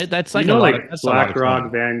some, right? That's like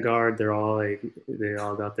BlackRock, Vanguard. They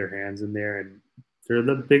all got their hands in there, and they're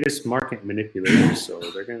the biggest market manipulators. So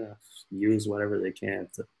they're gonna use whatever they can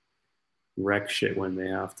to wreck shit when they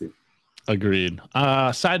have to. Agreed.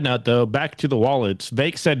 Side note though, back to the wallets.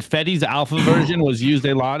 Vake said Fedi's alpha version was used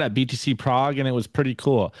a lot at BTC Prague and it was pretty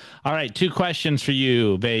cool. All right, 2 questions for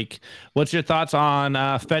you, Vake. What's your thoughts on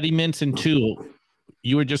Fedi mints and 2?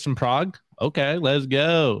 You were just in Prague? Okay, let's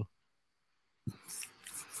go.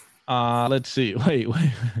 Let's see. Wait.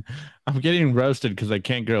 I'm getting roasted because I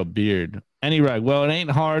can't grow a beard. Anyway, well, it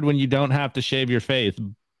ain't hard when you don't have to shave your face.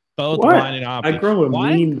 Both wine and optics. I grow a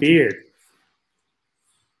mean beard.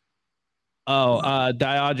 Oh,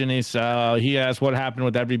 Diogenes, he asked what happened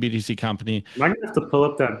with every BTC company. Am I gonna have to pull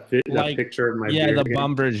up that picture of my beard? Yeah, the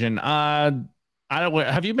bum version. I don't.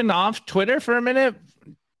 Have you been off Twitter for a minute,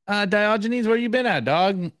 Diogenes? Where you been at,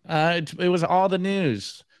 dog? It was all the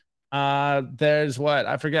news. There's what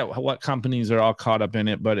I forget what companies are all caught up in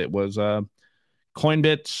it, but it was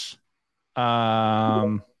Coinbits.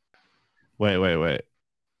 Wait.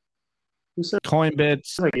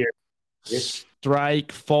 Coinbits,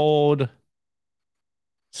 Strike, Fold,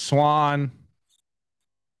 Swan.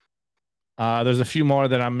 There's a few more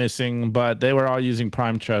that I'm missing, but they were all using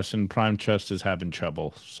Prime Trust, and Prime Trust is having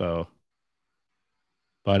trouble. So,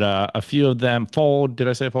 but a few of them, Fold. Did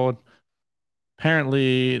I say Fold?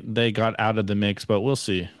 Apparently, they got out of the mix, but we'll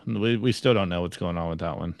see. We still don't know what's going on with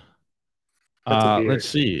that one. Let's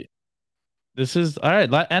see. This is all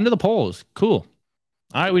right. End of the polls. Cool.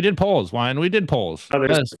 All right, we did polls. Wine. We did polls. Oh,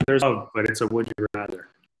 there's but it's a would you rather.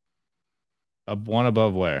 One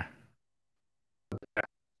above where?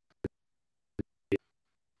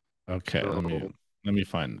 Okay, let me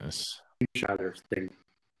find this. Thing.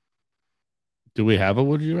 Do we have a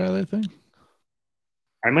would you rather thing?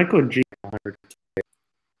 I might go G 100.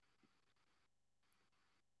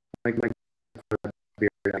 Like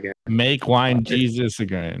again. Make wine Jesus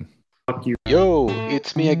again. Fuck you. Yo,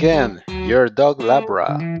 it's me again, your dog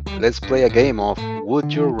Labra. Let's play a game of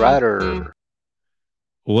Would You Rather.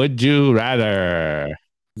 Would you rather?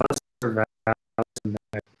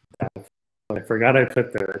 I forgot I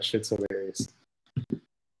put there. That shit's hilarious.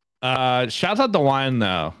 Shout out to wine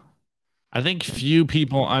though. I think few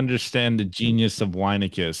people understand the genius of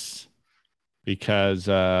Weinicus because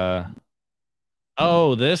this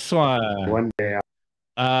one. One day,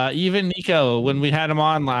 Even Nico, when we had him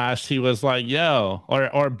on last, he was like, yo,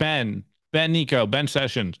 or Ben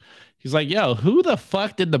Sessions. He's like, yo, who the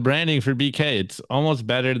fuck did the branding for BK? It's almost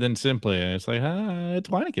better than Simply. And it's like, it's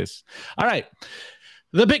Weinicus. All right.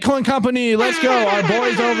 The Bitcoin Company. Let's go. Our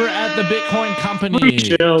boys over at the Bitcoin Company.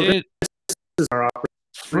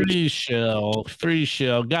 Free shill.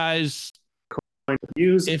 Guys,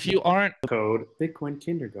 use if you aren't code Bitcoin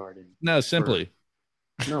Kindergarten. No, Simply.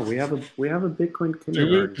 No, we have a Bitcoin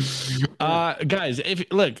Kindergarten. Guys, if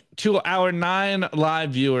look to our 9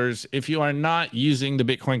 live viewers, if you are not using the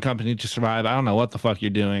Bitcoin Company to survive, I don't know what the fuck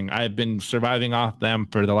you're doing. I've been surviving off them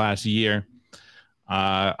for the last year.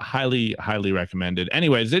 Highly recommended.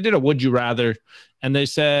 Anyways, they did a would you rather, and they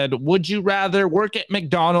said, would you rather work at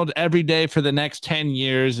McDonald's every day for the next 10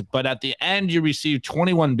 years, but at the end you receive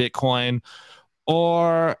 21 Bitcoin,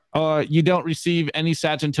 or you don't receive any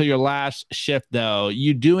sats until your last shift though?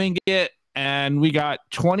 You doing it? And we got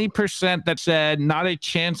 20% that said not a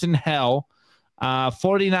chance in hell.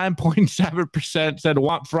 49.7% said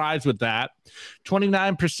want fries with that.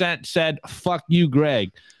 29% said fuck you,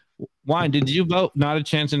 Greg. Wine, did you vote not a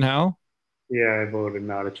chance in hell? Yeah, I voted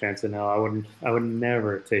not a chance in hell. I would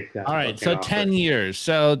never take that. All right, so offer. 10 years.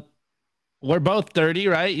 So we're both 30,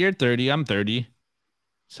 right? You're 30, I'm 30.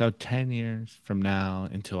 So 10 years from now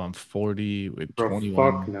until I'm 40 with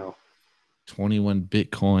 21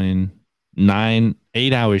 Bitcoin,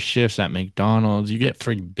 8-hour shifts at McDonald's. You get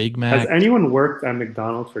free Big Mac. Has anyone worked at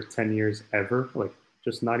McDonald's for 10 years ever? Like,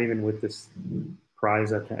 just not even with this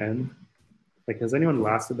prize at the end? Like, has anyone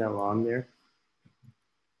lasted that long there?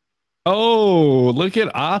 Oh, look at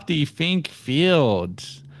Opti Fink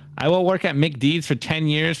Fields. I will work at McDee's for 10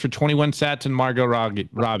 years for 21 sats and Margot Robbie.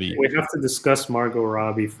 We have to discuss Margot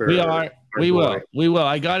Robbie for. We will.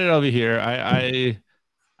 I got it over here.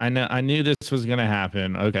 I knew this was gonna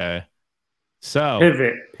happen. Okay. So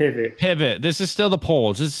pivot. This is still the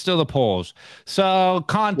polls. So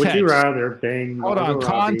context. Would you rather bang Hold Margot on. Robbie?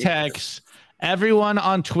 Context. Everyone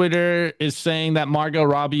on Twitter is saying that Margot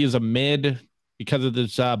Robbie is a mid because of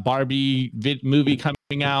this Barbie movie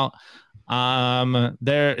coming out.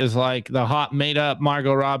 There is like the hot made up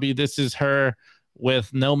Margot Robbie. This is her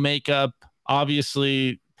with no makeup,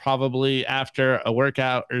 obviously probably after a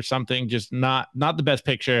workout or something, just not the best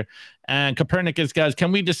picture. And Copernicus, guys,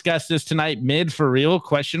 can we discuss this tonight? Mid for real?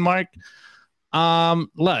 Question mark.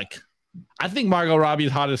 Look, I think Margot Robbie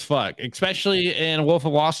is hot as fuck, especially in Wolf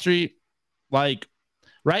of Wall Street. Like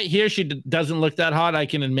right here, she doesn't look that hot, I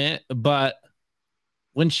can admit, but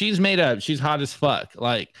when she's made up, she's hot as fuck.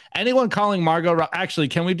 Like anyone calling Margot actually,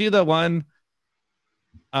 can we do the one?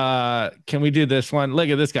 Can we do this one? Look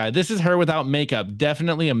at this guy. This is her without makeup.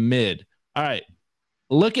 Definitely a mid. All right.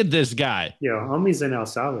 Look at this guy. Yo, homie's in El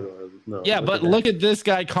Salvador. Yeah, but look at this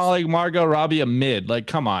guy calling Margot Robbie a mid. Like,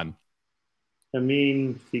 come on. I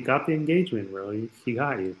mean, he got the engagement, bro. He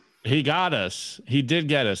got you. He got us. He did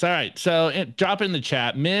get us. All right. So drop in the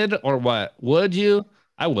chat, mid or what? Would you?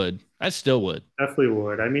 I would. I still would. Definitely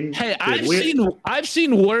would. I mean, hey, I've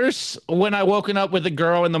seen worse when I woken up with a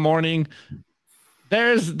girl in the morning.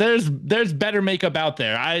 There's better makeup out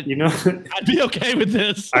there. I'd be okay with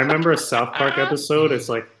this. I remember a South Park episode. It's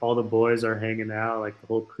like all the boys are hanging out, like the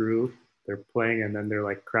whole crew. They're playing, and then they're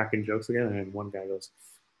like cracking jokes together. And one guy goes,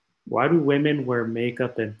 "Why do women wear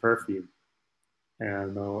makeup and perfume?"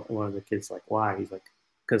 And one of the kids like, "Why?" He's like,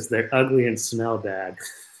 "Because they're ugly and smell bad."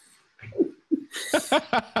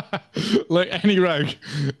 Look, any rug.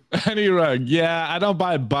 Yeah, I don't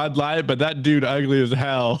buy Bud Light, but that dude ugly as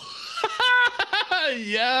hell.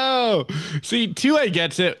 Yo, see, 2A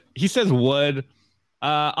gets it. He says would.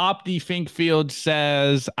 Opti Finkfield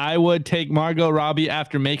says I would take Margot Robbie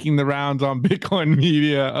after making the rounds on Bitcoin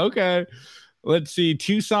Media. Okay, let's see.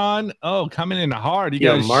 Tucson, coming in hard. You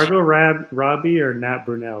guys, Margot Robbie or Nat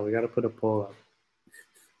Brunell? We got to put a poll up.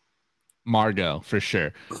 Margot for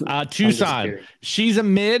sure. I'm just Tucson, kidding. she's a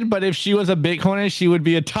mid, but if she was a Bitcoiner, she would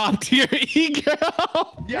be a top tier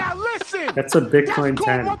e-girl. Yeah, listen. That's a Bitcoin That's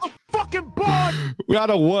 10. called motherfucking bond. We got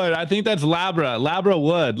a Wood. I think that's Labra. Labra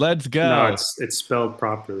Wood. Let's go. No, it's spelled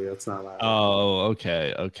properly. That's not Labra. Oh,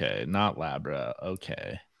 okay. Not Labra.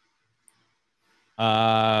 Okay.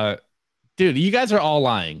 Dude, you guys are all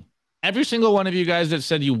lying. Every single one of you guys that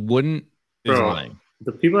said you wouldn't is Bro, lying.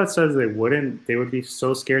 the people that says they wouldn't, they would be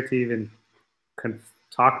so scared to even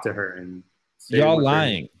talk to her and say Y'all what they're-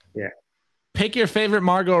 lying. Yeah. Pick your favorite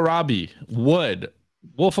Margot Robbie. Wood.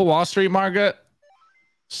 Wolf of Wall Street, Margaret.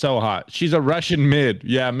 So hot. She's a Russian mid.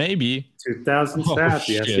 Yeah, maybe. 2000 Oh, stats.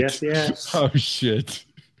 shit. Yes. Oh shit.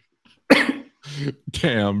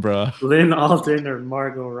 Damn, bro. Lynn Alden or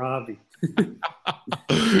Margot Robbie. Put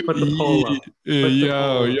the poll up. the Yo,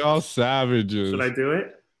 poll up. y'all savages. Should I do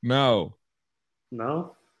it? No.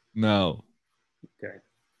 No? Okay.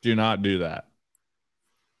 Do not do that.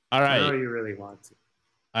 All I know right. you really want to.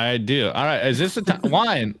 I do. All right. Is this a time?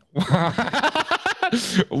 Wine?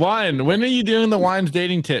 Wine. When are you doing the Wine's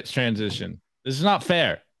dating tips transition? This is not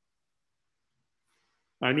fair.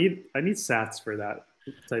 I need sats for that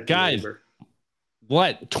type Guys, of labor.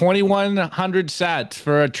 What? 2,100 sats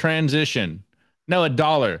for a transition. No,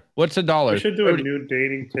 $1. What's $1? We should do a new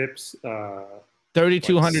dating tips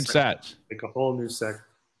 3,200 sec. sats. like a whole new sec.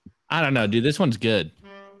 I don't know, dude. This one's good.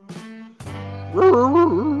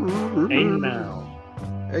 Ain't now.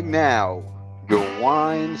 And now, your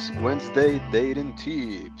Wine's Wednesday dating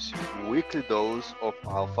tips. Weekly dose of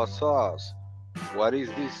alpha sauce. What is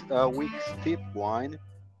this week's tip, Wine?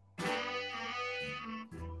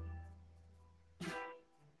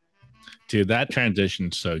 Dude, that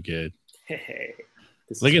transition's so good. Look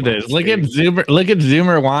Look at this. Look at Zoomer. Look at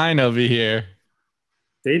Zoomer Wine over here.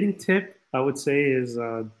 Dating tip I would say is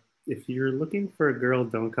if you're looking for a girl,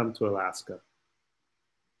 don't come to Alaska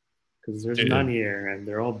because there's Dude. none here and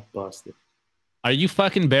they're all busted. Are you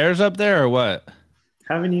fucking bears up there or what?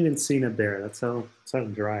 Haven't even seen a bear. That's how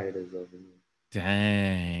dry it is over here.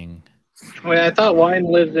 Dang. Wait, I thought Wine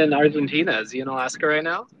lived in Argentina. Is he in Alaska right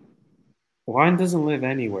now? Wine doesn't live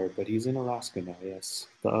anywhere, but he's in Alaska now. Yes,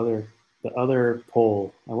 the other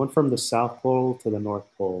pole. I went from the South Pole to the North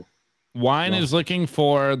Pole. Wine is looking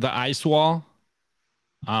for the ice wall.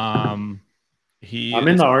 I'm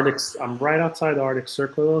in the Arctic. I'm right outside the Arctic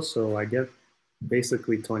Circle, so I get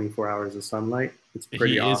basically 24 hours of sunlight. It's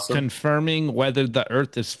pretty He awesome. is confirming whether the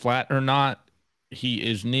Earth is flat or not. He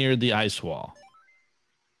is near the ice wall.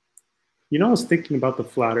 You know, I was thinking about the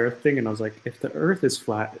flat Earth thing, and I was like, if the Earth is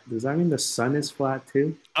flat, does that mean the sun is flat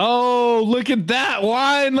too? Oh, look at that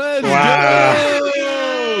Wine! Let's Wow.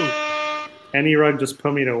 go! Any rug just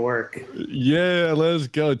put me to work. Yeah, let's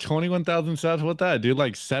go. 21,000 sats. What that, dude?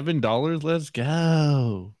 Like $7? Let's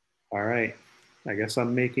go. All right, I guess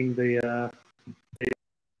I'm making the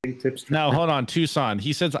tips. No, hold on, Tucson.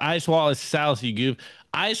 He says ice wall is south. You goof.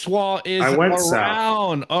 Ice wall is I went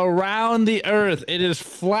south. around the Earth. It is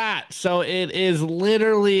flat, so it is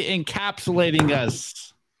literally encapsulating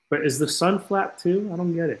us. But is the sun flat too? I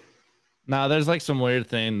don't get it. No, there's like some weird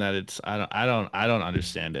thing that it's I don't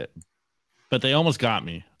understand it. But they almost got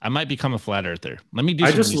me. I might become a flat earther. Let me do.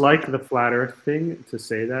 I just like the flat Earth thing to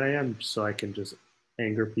say that I am, so I can just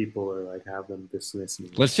anger people or like have them dismiss me.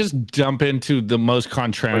 Let's just jump into the most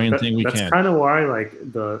contrarian thing we that's can. kind of why, like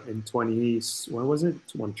in when was it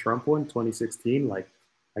when Trump won 2016? Like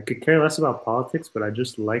I could care less about politics, but I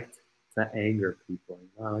just liked to anger people.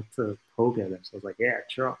 I like to poke at them. So I was like, yeah,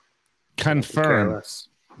 Trump.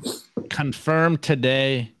 Confirm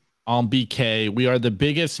today on BK. We are the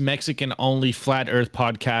biggest Mexican-only flat Earth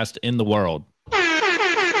podcast in the world.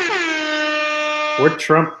 We're a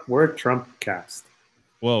Trump cast.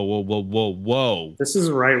 Whoa. This is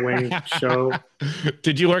a right-wing show.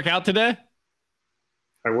 Did you work out today?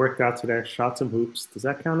 I worked out today. Shot some hoops. Does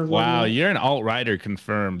that count as one? Wow, you're an alt-righter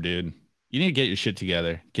confirmed, dude. You need to get your shit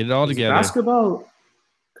together. Get it all Is together. basketball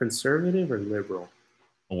conservative or liberal?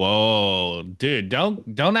 Whoa, dude,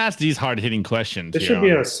 don't ask these hard-hitting questions. This should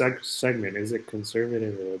be a segment. Is it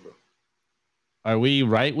conservative or liberal? Are we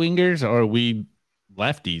right-wingers or are we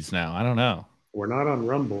lefties now? I don't know. We're not on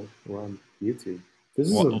Rumble. We're on YouTube. This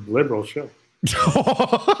is a liberal show.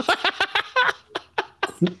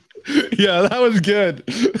 Yeah, that was good.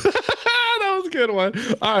 That was a good one.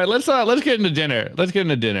 All right, let's get into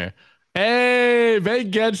dinner. Hey, Bay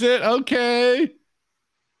gets it. Okay.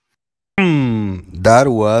 That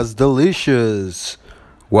was delicious.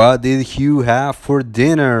 What did you have for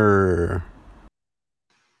dinner?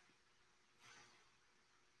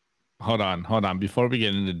 Hold on. Before we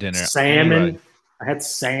get into dinner, Salmon. I had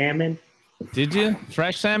salmon. Did you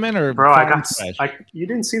fresh salmon or Bro, I farm got. fresh? You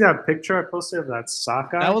didn't see that picture I posted of that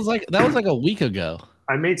sockeye? That was like a week ago.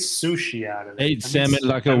 I made sushi out of it. Ate salmon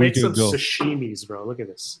like a I week made some ago. sashimis, bro. Look at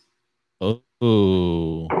this. Oh,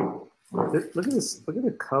 Look at this. Look at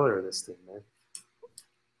the color of this thing, man.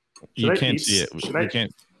 you I can't eat- see it. should We I-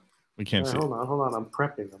 can't. We can't see it. Hold on. I'm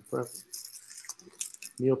prepping.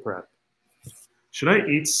 Meal prep. Should I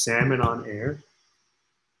eat salmon on air?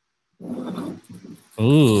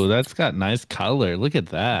 Ooh, that's got nice color. Look at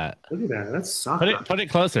that. Look at that. That's sockeye. Put it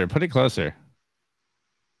closer. Put it closer.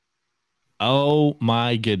 Oh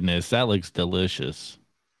my goodness, that looks delicious.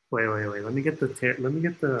 Wait. Let me get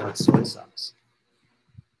the soy sauce.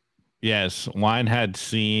 Yes, wine had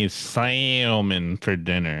seen salmon for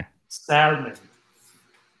dinner. Salmon.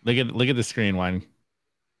 Look at the screen, wine.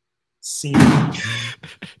 Semen.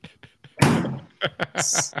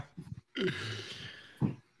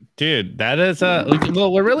 Dude, that is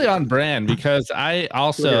well, we're really on brand because I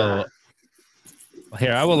also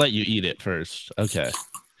here, I will let you eat it first. Okay.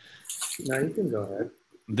 No, you can go ahead.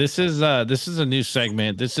 This is a new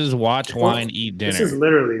segment. This is watch wine eat dinner. This is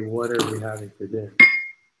literally what are we having for dinner?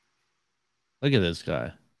 Look at this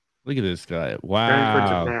guy. Look at this guy. Preparing for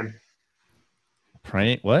Wow. Japan.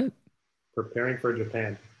 Praying what? Preparing for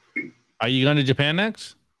Japan. Are you going to Japan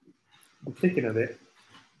next? I'm thinking of it.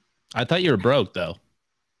 I thought you were broke though.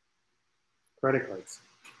 Credit cards.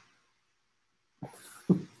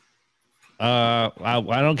 I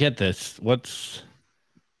don't get this. What's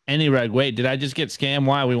any reg? Wait, did I just get scammed?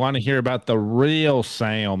 Why? We want to hear about the real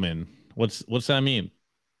salmon. What's that mean?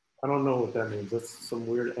 I don't know what that means. That's some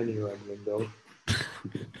weird any reg lingo.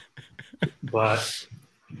 But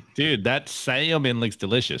Dude, that salmon looks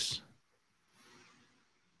delicious.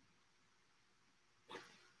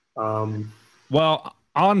 Well,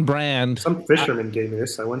 on brand. some fisherman gave me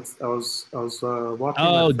this. I was walking. with Oh,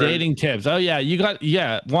 my friend. dating tips. Oh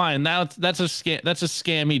yeah, wine. That's a scam. That's a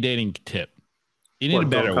scammy dating tip. You need What, a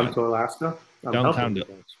better don't come one. to Alaska. I'm Don't helping come you to-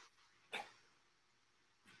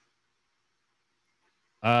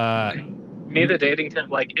 guys. Me the dating tip,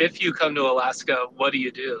 like if you come to Alaska, what do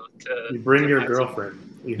you do? You bring to your find girlfriend.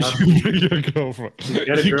 You have You bring your girlfriend. you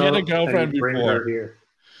get a You girl get a and girlfriend you bring her before. here.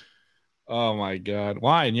 Oh my god,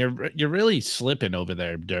 wine. You're really slipping over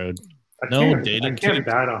there, dude. I No can't, dating I can't tips?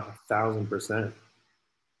 bat on 1,000%.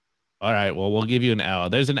 All right, well we'll give you an L.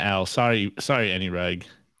 There's an L. Sorry, any reg.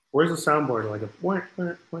 Where's the soundboard? Like a wah,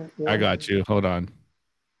 wah, wah, wah. I got you. Hold on.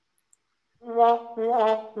 I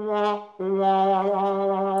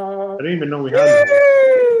didn't even know we had that.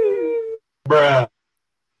 Bruh.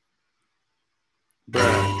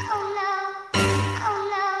 Bruh.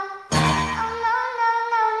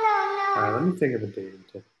 All right, let me think of a dating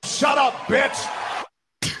tip. Shut up, bitch.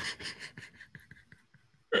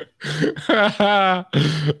 All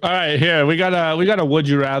right, here we got a would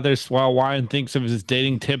you rather while Wine thinks of his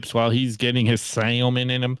dating tips while he's getting his salmon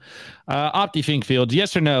in him. Optifink Fields,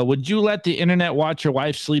 yes or no? Would you let the internet watch your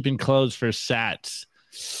wife sleep in clothes for sats?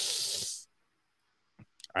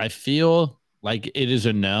 I feel like it is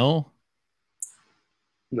a no,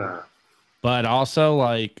 Nah. but also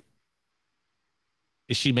like,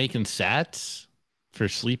 is she making sats for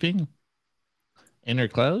sleeping in her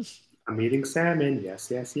clothes? I'm eating salmon.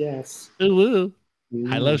 Yes. Ooh, woo.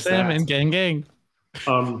 I love What's salmon, that? gang.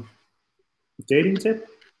 Dating tip?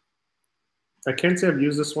 I can't say I've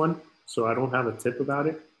used this one, so I don't have a tip about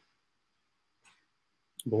it.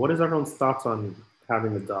 But what is everyone's thoughts on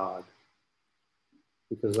having a dog?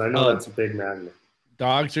 Because I know Oh. that's a big magnet.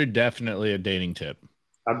 Dogs are definitely a dating tip.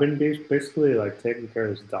 I've been basically like taking care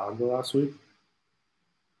of this dog the last week,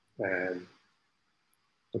 and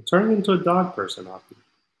I'm turning into a dog person. Often.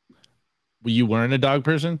 You weren't a dog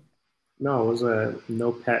person? No, it was a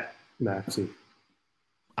no pet maxi.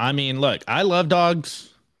 I mean, look, I love dogs.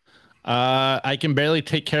 I can barely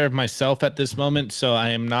take care of myself at this moment, so I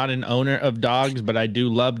am not an owner of dogs, but I do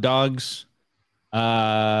love dogs.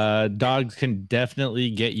 Dogs can definitely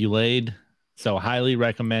get you laid, so highly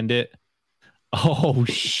recommend it. Oh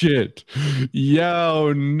shit.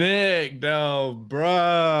 Yo, Nick, no,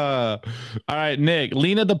 bruh. All right, Nick,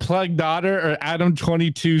 Lena the Plug daughter or Adam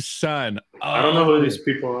 22's son? I don't know who Oh. these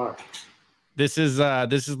people are. This is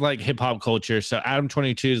like hip hop culture. So Adam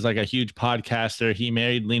 22 is like a huge podcaster. He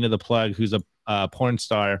married Lena the Plug, who's a porn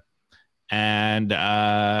star, and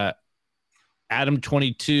Adam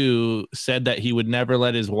 22 said that he would never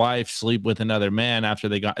let his wife sleep with another man after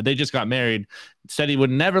they just got married. Said he would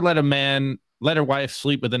never let her wife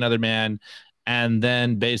sleep with another man, and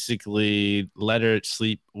then basically let her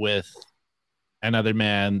sleep with another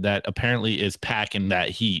man that apparently is packing that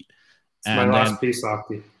heat. It's my And last then piece,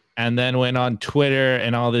 Octi. and then went on Twitter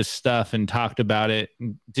and all this stuff and talked about it.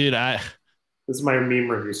 Dude, This is my meme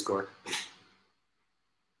review score.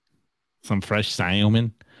 some fresh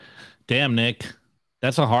salmon. Damn, Nick.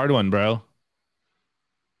 That's a hard one, bro.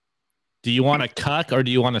 Do you want a cuck or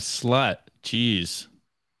do you want a slut? Jeez.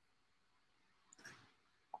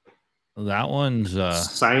 That one's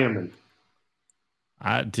Salmon.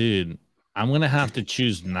 dude, I'm gonna have to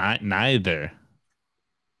choose neither.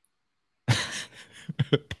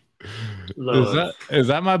 Is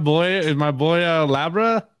that my boy? Is my boy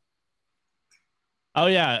Labra? Oh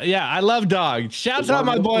yeah. I love dogs. Shouts out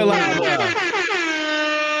my boy Labra.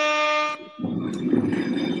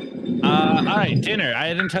 All right, dinner. I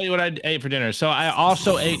didn't tell you what I ate for dinner. So I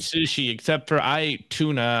also ate sushi, except for I ate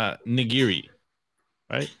tuna nigiri,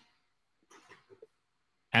 right?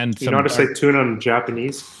 And You know how to say tuna in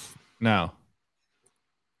Japanese? No.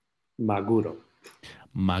 Maguro.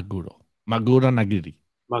 Maguro nagiri.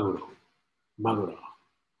 Maguro.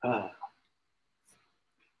 Ah.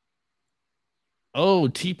 Oh,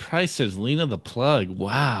 T Price says Lena the plug.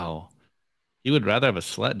 Wow. You would rather have a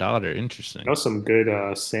slut daughter. Interesting. That was some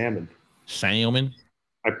good salmon. Salmon?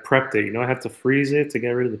 I prepped it. I had to freeze it to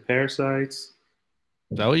get rid of the parasites.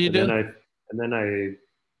 Is that what you did? And then I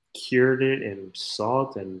cured it in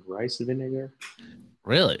salt and rice vinegar.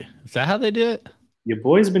 Really? Is that how they do it? Your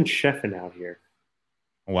boy's been chefing out here.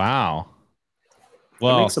 Wow. I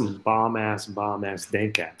Well, make some bomb ass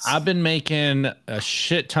dank ass. I've been making a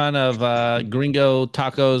shit ton of gringo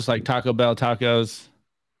tacos, like Taco Bell tacos.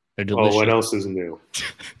 They're delicious. Oh, what else is new?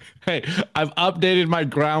 Hey, I've updated my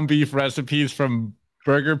ground beef recipes from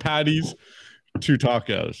burger patties to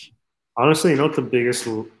tacos. Honestly, you know what the biggest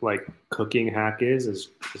like cooking hack is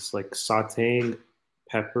like sauteing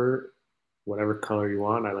pepper, whatever color you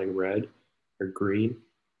want. I like red or green,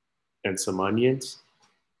 and some onions.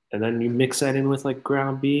 And then you mix that in with like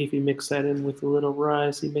ground beef. You mix that in with a little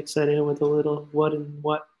rice. You mix that in with a little what and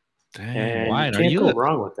what. Dang, and Wine, you can't go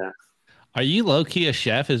wrong with that. Are you low key a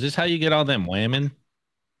chef? Is this how you get all them women?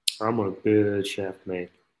 I'm a good chef, man.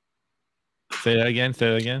 Say that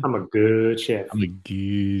again. I'm a good chef. I'm a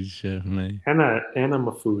good chef, man. And I'm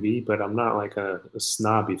a foodie, but I'm not like a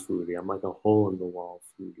snobby foodie. I'm like a hole in the wall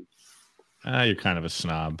foodie. You're kind of a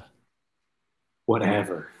snob.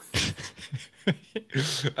 Whatever.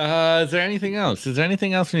 Is there anything else? Is there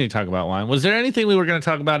anything else we need to talk about, Wine? Was there anything we were going to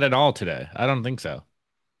talk about at all today? I don't think so.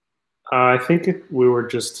 I think we were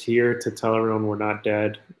just here to tell everyone we're not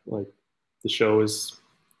dead. Like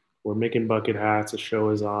we're making bucket hats. The show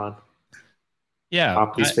is on. Yeah.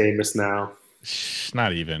 Opti's famous now.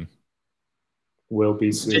 Not even. Will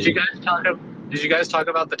be soon. Did you guys talk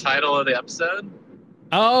about the title of the episode?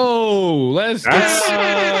 Oh, let's go.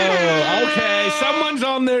 Okay, someone's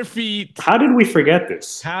on their feet. How did we forget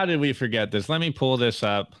this? Let me pull this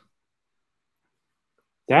up.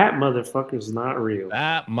 That motherfucker's not real.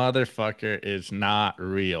 That motherfucker is not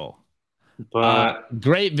real. But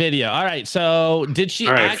great video. All right, so did she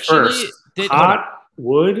hot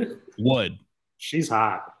wood? Wood. She's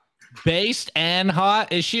hot. Based and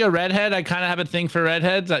hot. Is she a redhead? I kind of have a thing for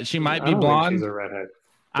redheads. That she might be blonde. She's a redhead.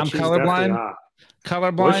 I'm colorblind.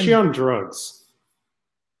 Colorblind. Was she on drugs?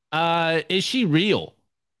 Is she real?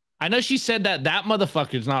 I know she said that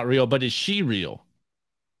motherfucker's not real, but is she real?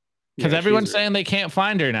 Because everyone's saying they can't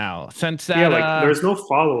find her now. Since that, there's no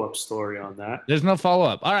follow-up story on that. There's no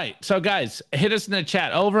follow-up. All right, so guys, hit us in the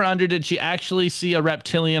chat. Over under? Did she actually see a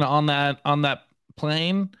reptilian on that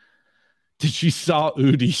plane? Did she saw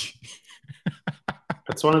Udi?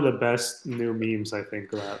 That's one of the best new memes, I think.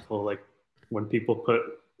 That whole like when people put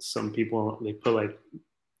like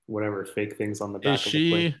whatever fake things on the back of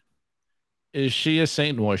the plane. Is she a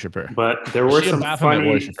Satan worshiper? But there were some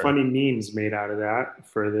funny memes made out of that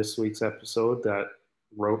for this week's episode that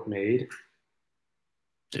Rope made.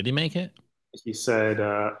 Did he make it? He said,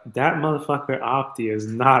 that motherfucker Opti is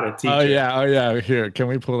not a teacher. Oh yeah. Here, can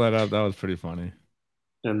we pull that up? That was pretty funny.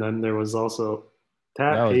 And then there was also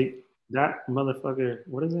that motherfucker,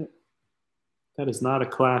 what is it? That is not a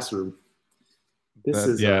classroom. This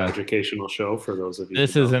is an educational show for those of you.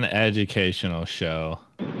 This is an educational show.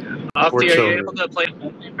 Opti, are you able to play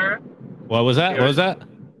her? What was that?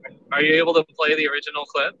 Are you able to play the original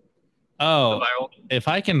clip? Oh, if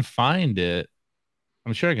I can find it,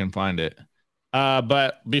 I'm sure I can find it.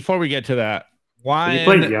 But before we get to that, why you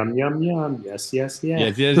play yum yum yum? Yes.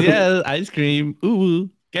 Ice cream. Ooh,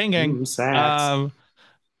 gang.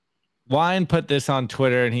 Wine put this on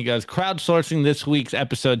Twitter and he goes, crowdsourcing this week's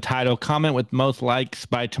episode title, comment with most likes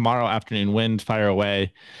by tomorrow afternoon, wins, fire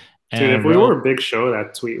away. And dude, if we were a big show,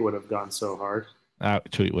 that tweet would have gone so hard.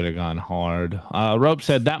 That tweet would have gone hard. Rope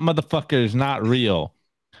said, that motherfucker is not real.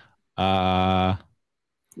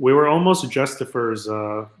 We were almost Justifer's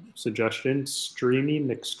suggestion. Streamy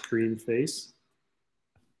McScream face.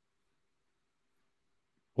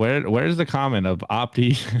 Where's the comment of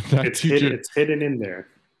Opti? It's hidden in there.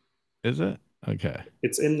 Is it? Okay.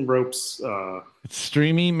 It's in Rope's. It's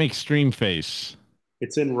Streamy McStream face.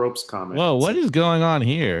 It's in Rope's comment. Whoa, what is going on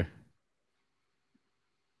here?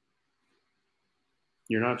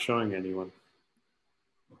 You're not showing anyone.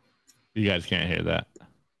 You guys can't hear that.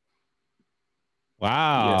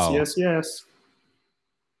 Wow. Yes.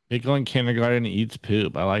 Bitcoin kindergarten eats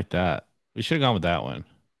poop. I like that. We should have gone with that one.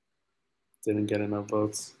 Didn't get enough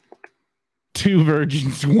votes. 2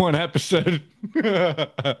 virgins, 1 episode.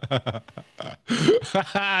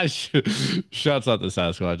 Shouts out to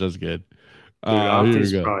Sasquatch. That's good. Dude,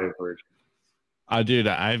 Opti's probably a virgin. Dude,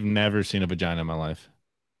 I've never seen a vagina in my life.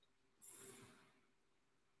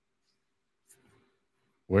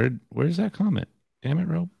 Where's that comment? Damn it,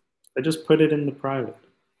 Rope. I just put it in the private.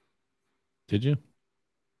 Did you?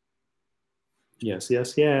 Yes.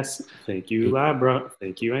 Thank you, Labra.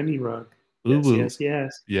 Thank you, Anyrug. Yes.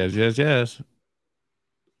 Yes.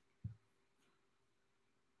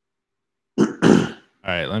 All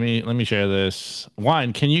right, let me share this.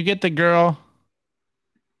 Wine, can you get the girl?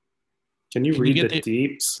 Can you read the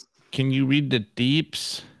deeps? Can you read the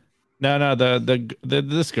deeps? No,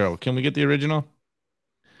 this girl. Can we get the original?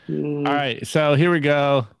 All right, so here we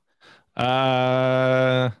go.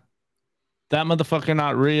 That motherfucker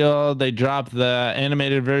not real. They dropped the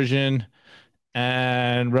animated version.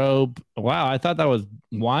 And Rope, wow, I thought that was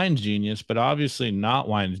Wine's genius, but obviously not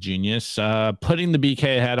Wine's genius. Putting the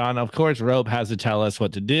BK head on, of course, Rope has to tell us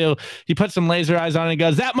what to do. He puts some laser eyes on and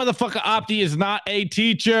goes, that motherfucker Opti is not a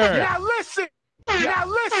teacher. Now listen.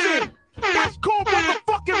 That's called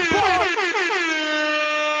motherfucking ball.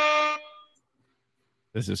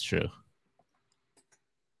 This is true.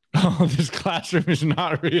 Oh, this classroom is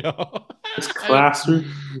not real. This classroom?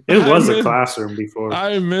 It was a classroom before.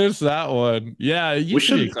 I missed that one. Yeah, it used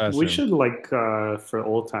to be a classroom. We should like, for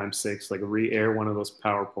old time's sakes, like re-air one of those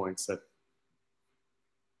PowerPoints that.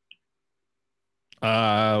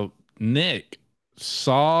 Nick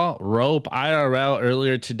saw Rope IRL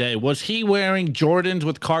earlier today. Was he wearing Jordans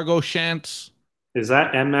with cargo shants? Is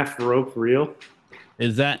that MF Rope real?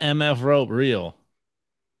 Is that MF Rope real?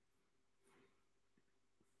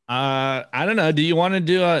 I don't know. Do you want to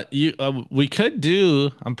do we could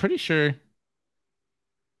do, I'm pretty sure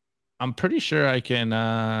I can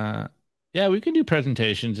yeah, we can do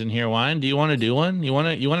presentations in here, Wine. Do you want to do one? You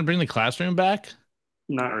want to bring the classroom back?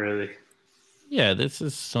 Not really. Yeah, this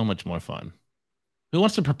is so much more fun. Who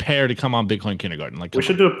wants to prepare to come on Bitcoin Kindergarten? Like, we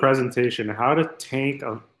should do a presentation how to tank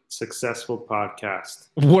a successful podcast.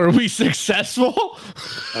 Were we successful?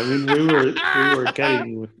 I mean, we were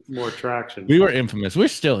getting more traction. We were infamous. We're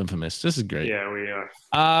still infamous. This is great. Yeah, we are.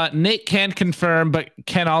 Nick can confirm, but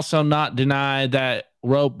can also not deny that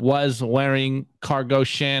Rope was wearing cargo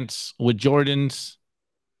shants with Jordans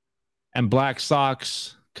and black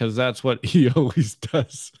socks, because that's what he always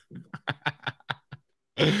does.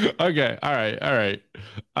 Okay, all right.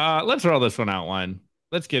 Let's roll this one out, Wine.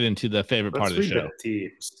 Let's get into the favorite part of the show.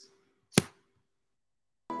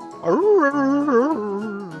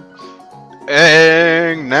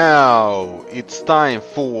 And now it's time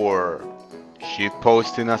for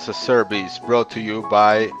Shitposting as a Service, brought to you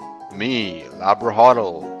by me, Labra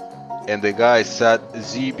Huddle, and the guys at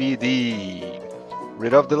ZBD.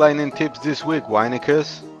 Read off the lightning tips this week,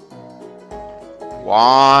 Wineicus.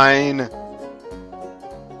 Wine.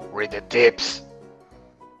 Read the tips.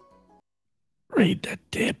 Read the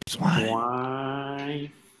tips, Wine.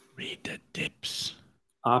 Why? Read the tips.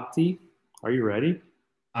 Opti, are you ready?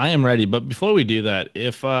 I am ready, but before we do that,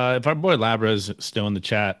 if our boy Labra is still in the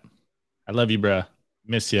chat, I love you, bruh.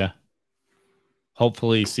 Miss ya.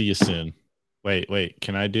 Hopefully, see you soon. Wait.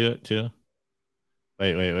 Can I do it too?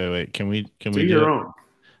 Wait. Can we do your it? own?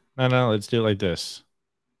 No. Let's do it like this.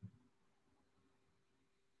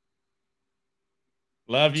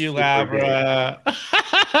 Love you, Labra.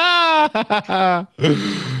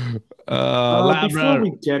 Before we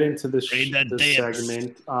get into this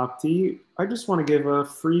segment, Opti, I just want to give a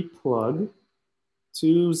free plug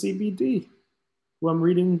to ZBD, who I'm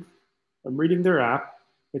reading their app.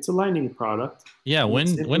 It's a Lightning product. Yeah,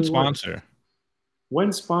 when sponsor.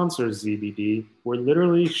 When sponsors ZBD, we're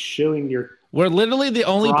literally shilling your. We're literally the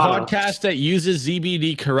only products. podcast that uses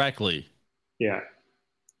ZBD correctly. Yeah.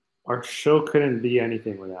 Our show couldn't be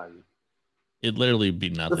anything without you. It'd literally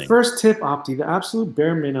be nothing. The first tip, Opti, the absolute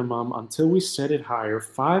bare minimum until we set it higher,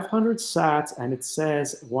 500 sats, and it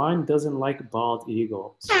says Wine doesn't like bald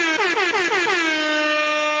eagles.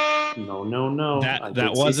 No. I That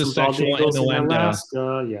did was see a some bald sexual eagles in innuendo.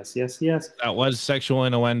 Alaska. Yes. That was sexual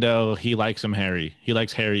innuendo. He likes him hairy. He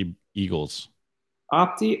likes hairy eagles.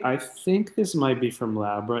 Opti, I think this might be from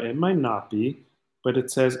Labra. It might not be, but it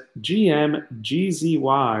says GM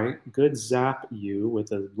GZY, good zap you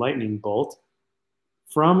with a lightning bolt.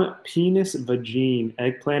 From penis vagine,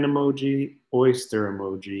 eggplant emoji, oyster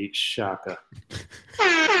emoji, shaka.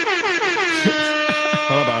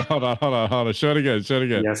 Hold on. Show it again.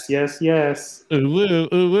 Yes. Ooh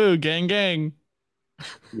woo, gang gang.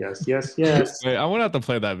 Yes. Wait, I want to have to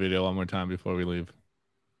play that video one more time before we leave.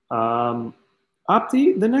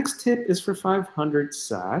 Opti, the next tip is for 500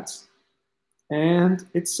 sats. And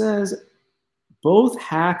it says, both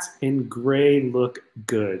hats in gray look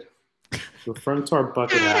good. Referring to our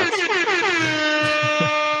bucket hats.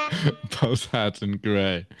 Both hats in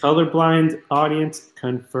gray. Colorblind audience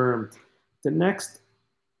confirmed. The next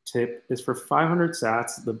tip is for 500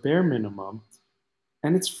 sats, the bare minimum.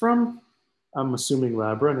 And it's from, I'm assuming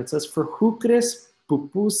Labra, and it says for Hucres,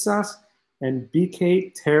 Pupusas, and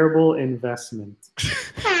BK Terrible Investment.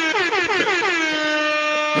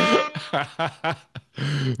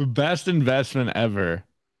 Best investment ever.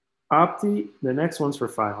 Opti, the next one's for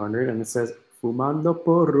 500, and it says Fumando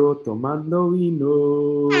porro, tomando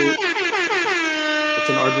vino. It's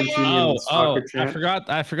an Argentinian soccer chant.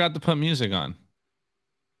 I forgot to put music on.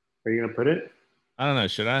 Are you gonna put it? I don't know.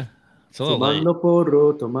 Should I? It's a little late. Fumando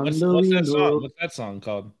porro, tomando What's vino. that song? What's that song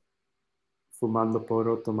called? Fumando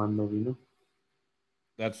porro, tomando vino.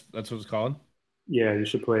 That's what it's called. Yeah, you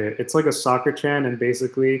should play it. It's like a soccer chant, and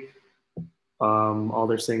basically, all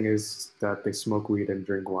they're saying is that they smoke weed and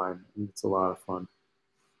drink wine, and it's a lot of fun.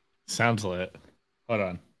 Sounds lit. Hold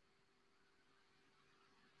on.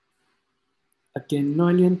 A que no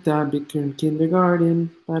alienta in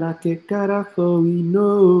kindergarten, para que carajo we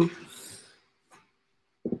know.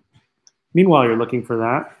 Meanwhile, you're looking for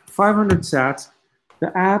that. 500 sats,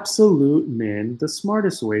 the absolute min, the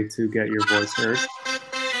smartest way to get your voice heard.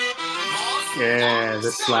 Yeah,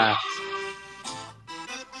 this slaps.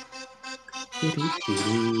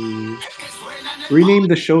 Rename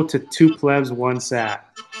the show to Two Plebs, One Sat.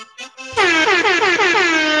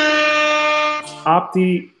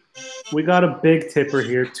 Opti, we got a big tipper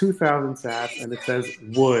here, 2,000 sats, and it says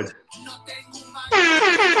wood.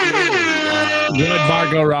 Wood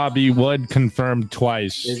Margot Robbie, wood confirmed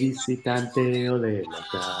twice.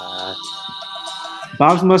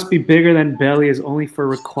 Bob's must be bigger than belly is only for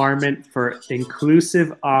requirement for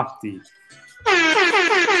inclusive Opti.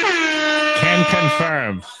 Can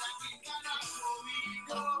confirm.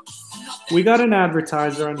 We got an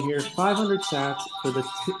advertiser on here, 500 sats for the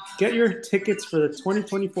get your tickets for the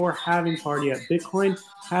 2024 halving party at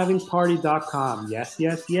bitcoinhalvingparty.com. Yes.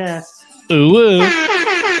 Ooh, woo.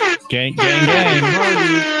 Gang.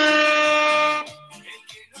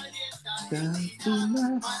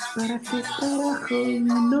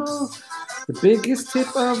 The biggest tip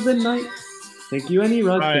of the night. Thank you, Any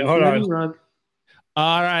Rug. All right, hold on.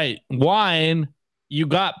 All right, wine. You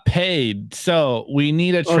got paid, so we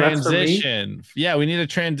need a transition. Yeah, we need a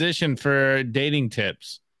transition for dating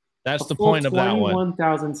tips. That's the point of that one.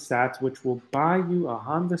 21,000 sats, which will buy you a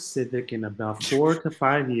Honda Civic in about 4 to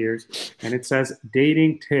 5 years. And it says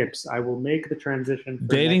dating tips. I will make the transition. For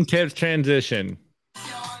dating tips transition.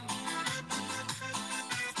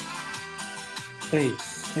 Hey.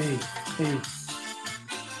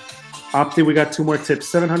 Opti, we got 2 more tips.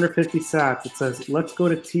 750 sats. It says, let's go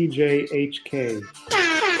to TJHK.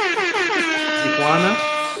 Tijuana?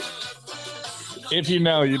 If you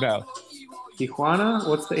know, you know. Tijuana?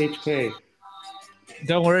 What's the HK?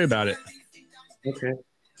 Don't worry about it. Okay.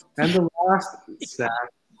 And the last sat,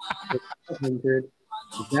 500,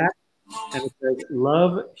 that, and it says,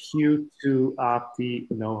 love Hugh to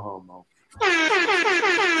Opti, no homo.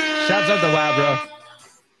 Shouts out to Labra.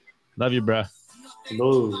 Love you, bro.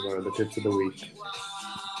 Those are the tips of the week.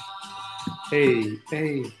 Hey.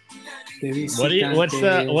 What's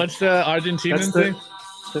the Argentinian thing?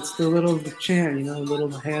 That's the little chant,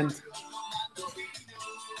 little hand.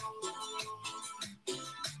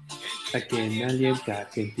 A que me alienta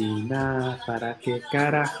Argentina, para que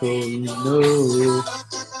carajo no.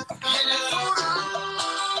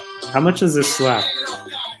 How much does this slap?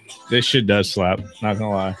 This shit does slap. Not gonna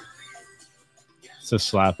lie. It's a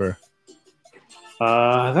slapper.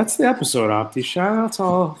 That's the episode, Opti. Shout out to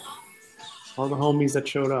all the homies that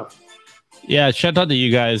showed up. Yeah, shout out to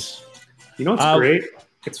you guys. You know what's great?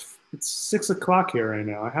 It's 6 o'clock here right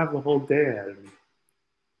now. I have the whole day ahead of me.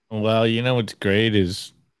 Well, you know what's great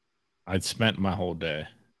is I'd spent my whole day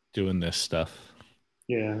doing this stuff.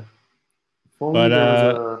 Yeah.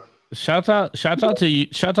 But Shout out to you,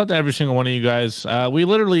 shout out to every single one of you guys. We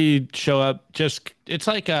literally show up it's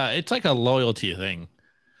like a loyalty thing.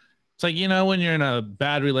 It's like, when you're in a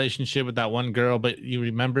bad relationship with that one girl, but you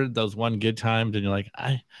remembered those one good times and you're like,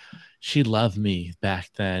 she loved me back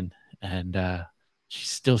then and she's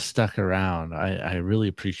still stuck around. I really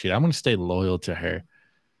appreciate it. I'm gonna stay loyal to her.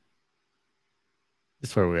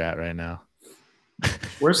 That's where we're at right now.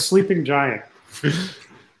 Where's Sleeping Giant?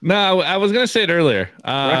 No, I was gonna say it earlier.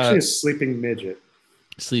 We're actually a sleeping midget.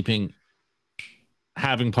 Sleeping,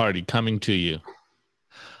 having party coming to you.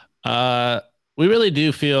 We really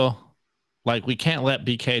do feel like we can't let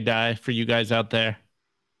BK die for you guys out there.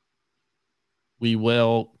 We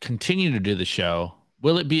will continue to do the show.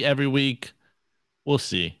 Will it be every week? We'll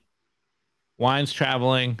see. Wine's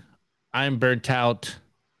traveling. I'm burnt out.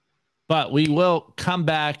 But we will come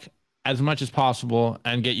back as much as possible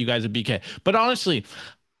and get you guys a BK. But honestly,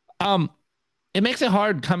 it makes it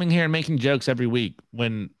hard coming here and making jokes every week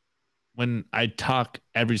when I talk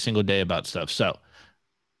every single day about stuff. So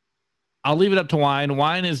I'll leave it up to Wine.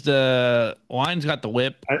 Wine's got the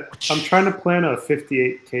whip. I'm trying to plan a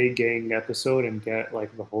 58K gang episode and get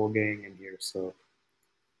like the whole gang in here. So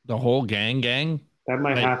the whole gang? That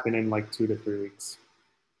might happen in like 2 to 3 weeks.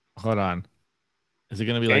 Hold on. Is it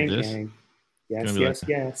going to be like this? Gang. Yes,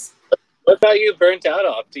 yes. What got you burnt out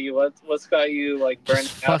off? What's got you like burnt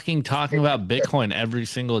Just out? fucking talking about Bitcoin every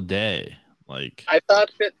single day. Like, I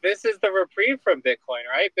thought that this is the reprieve from Bitcoin,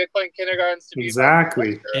 right? Bitcoin kindergarten's to be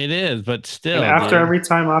exactly. It is, but still. And after every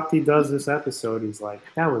time Opti does this episode, he's like,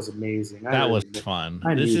 "That was amazing. That was fun.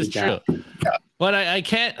 This is true." But I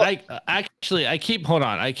can't. I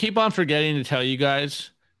keep on forgetting to tell you guys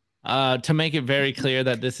to make it very clear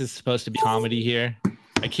that this is supposed to be comedy here.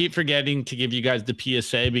 I keep forgetting to give you guys the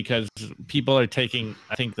PSA because people are taking,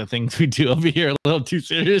 I think, the things we do over here a little too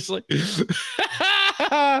seriously. You're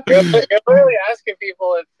literally asking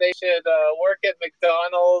people if they should work at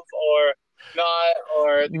McDonald's or not,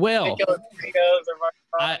 or Will. Or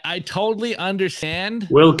I totally understand.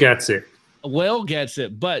 Will gets it,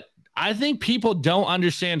 but I think people don't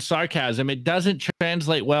understand sarcasm. It doesn't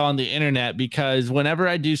translate well on the internet because whenever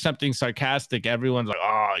I do something sarcastic, everyone's like,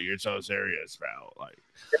 "Oh, you're so serious, bro." Like,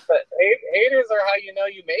 but haters are how you know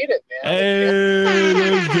you made it, man. Hey,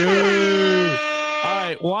 let's go. All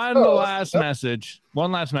right, one last message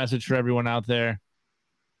for everyone out there.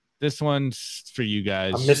 This one's for you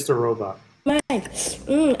guys. I'm Mr. Robot. Mike, ice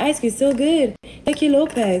cream so good. Becky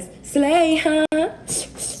Lopez, slay, huh?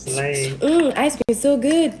 Slay. Ice cream so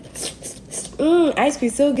good. Ice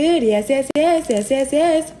cream so good. Yes.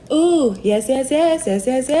 Ooh, yes.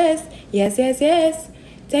 Yes.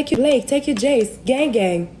 Take your Blake, take your Jace,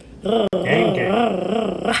 gang.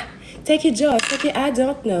 Take your Josh, take your I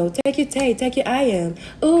don't know. Take your Tay, take your I am.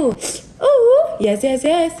 Ooh, yes, gang.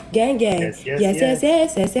 Yes, gang. Yes. Yes.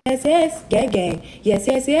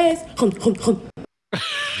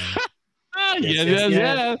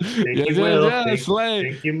 Thank you, Will. Slay.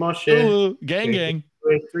 Thank you, Moshe. Ooh, gang.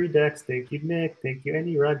 3 decks. Thank you, Nick. Thank you,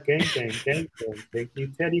 Any Rod. Gang. Thank you,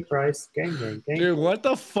 Teddy Price. Gang. Dude, what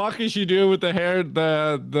the fuck is she doing with the hair,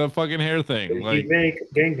 the fucking hair thing? Thank Like, you,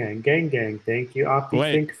 Vic. Gang. Thank you,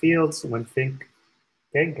 Opti Think Fields. When Think.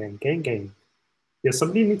 Gang. Yeah,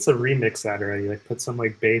 somebody needs to remix that already. Like, put some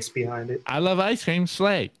like bass behind it. I love ice cream.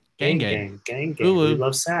 Slay. Gang. Gang. Ooh. We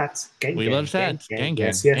love Sats. Gang. We love Sats. Gang.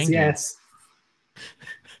 Yes. Gang. Yes.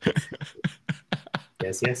 Gang.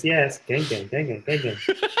 Thank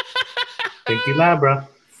you, Labra.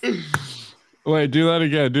 Wait, do that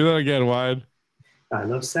again. Wide. I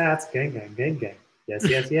love Sats. Gang.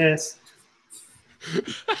 Yes.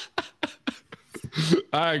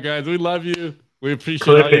 All right, guys. We love you. We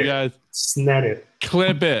appreciate all you guys. Snet it.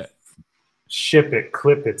 Clip it. Ship it.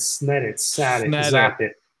 Clip it. Snet it. Sat it. Zap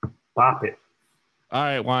it. Bop it. All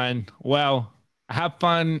right, Wine. Well, have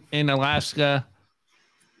fun in Alaska.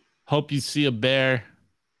 Hope you see a bear.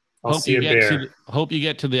 Hope you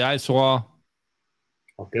get to the ice wall.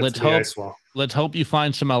 I'll get to the ice wall. Let's hope you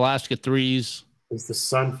find some Alaska threes. Is the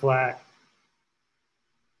sun flat?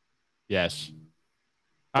 Yes.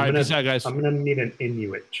 All right, peace out, guys. I'm gonna need an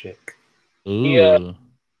Inuit chick. Ooh. Yeah.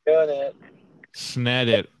 Got it. Sned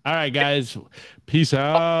it. All right, guys. Peace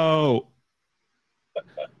out.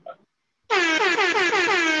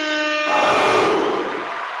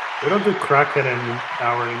 We don't do Crackhead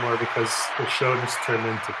hour anymore because the show just turned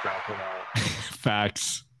into Crackhead hour.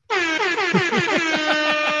 Facts.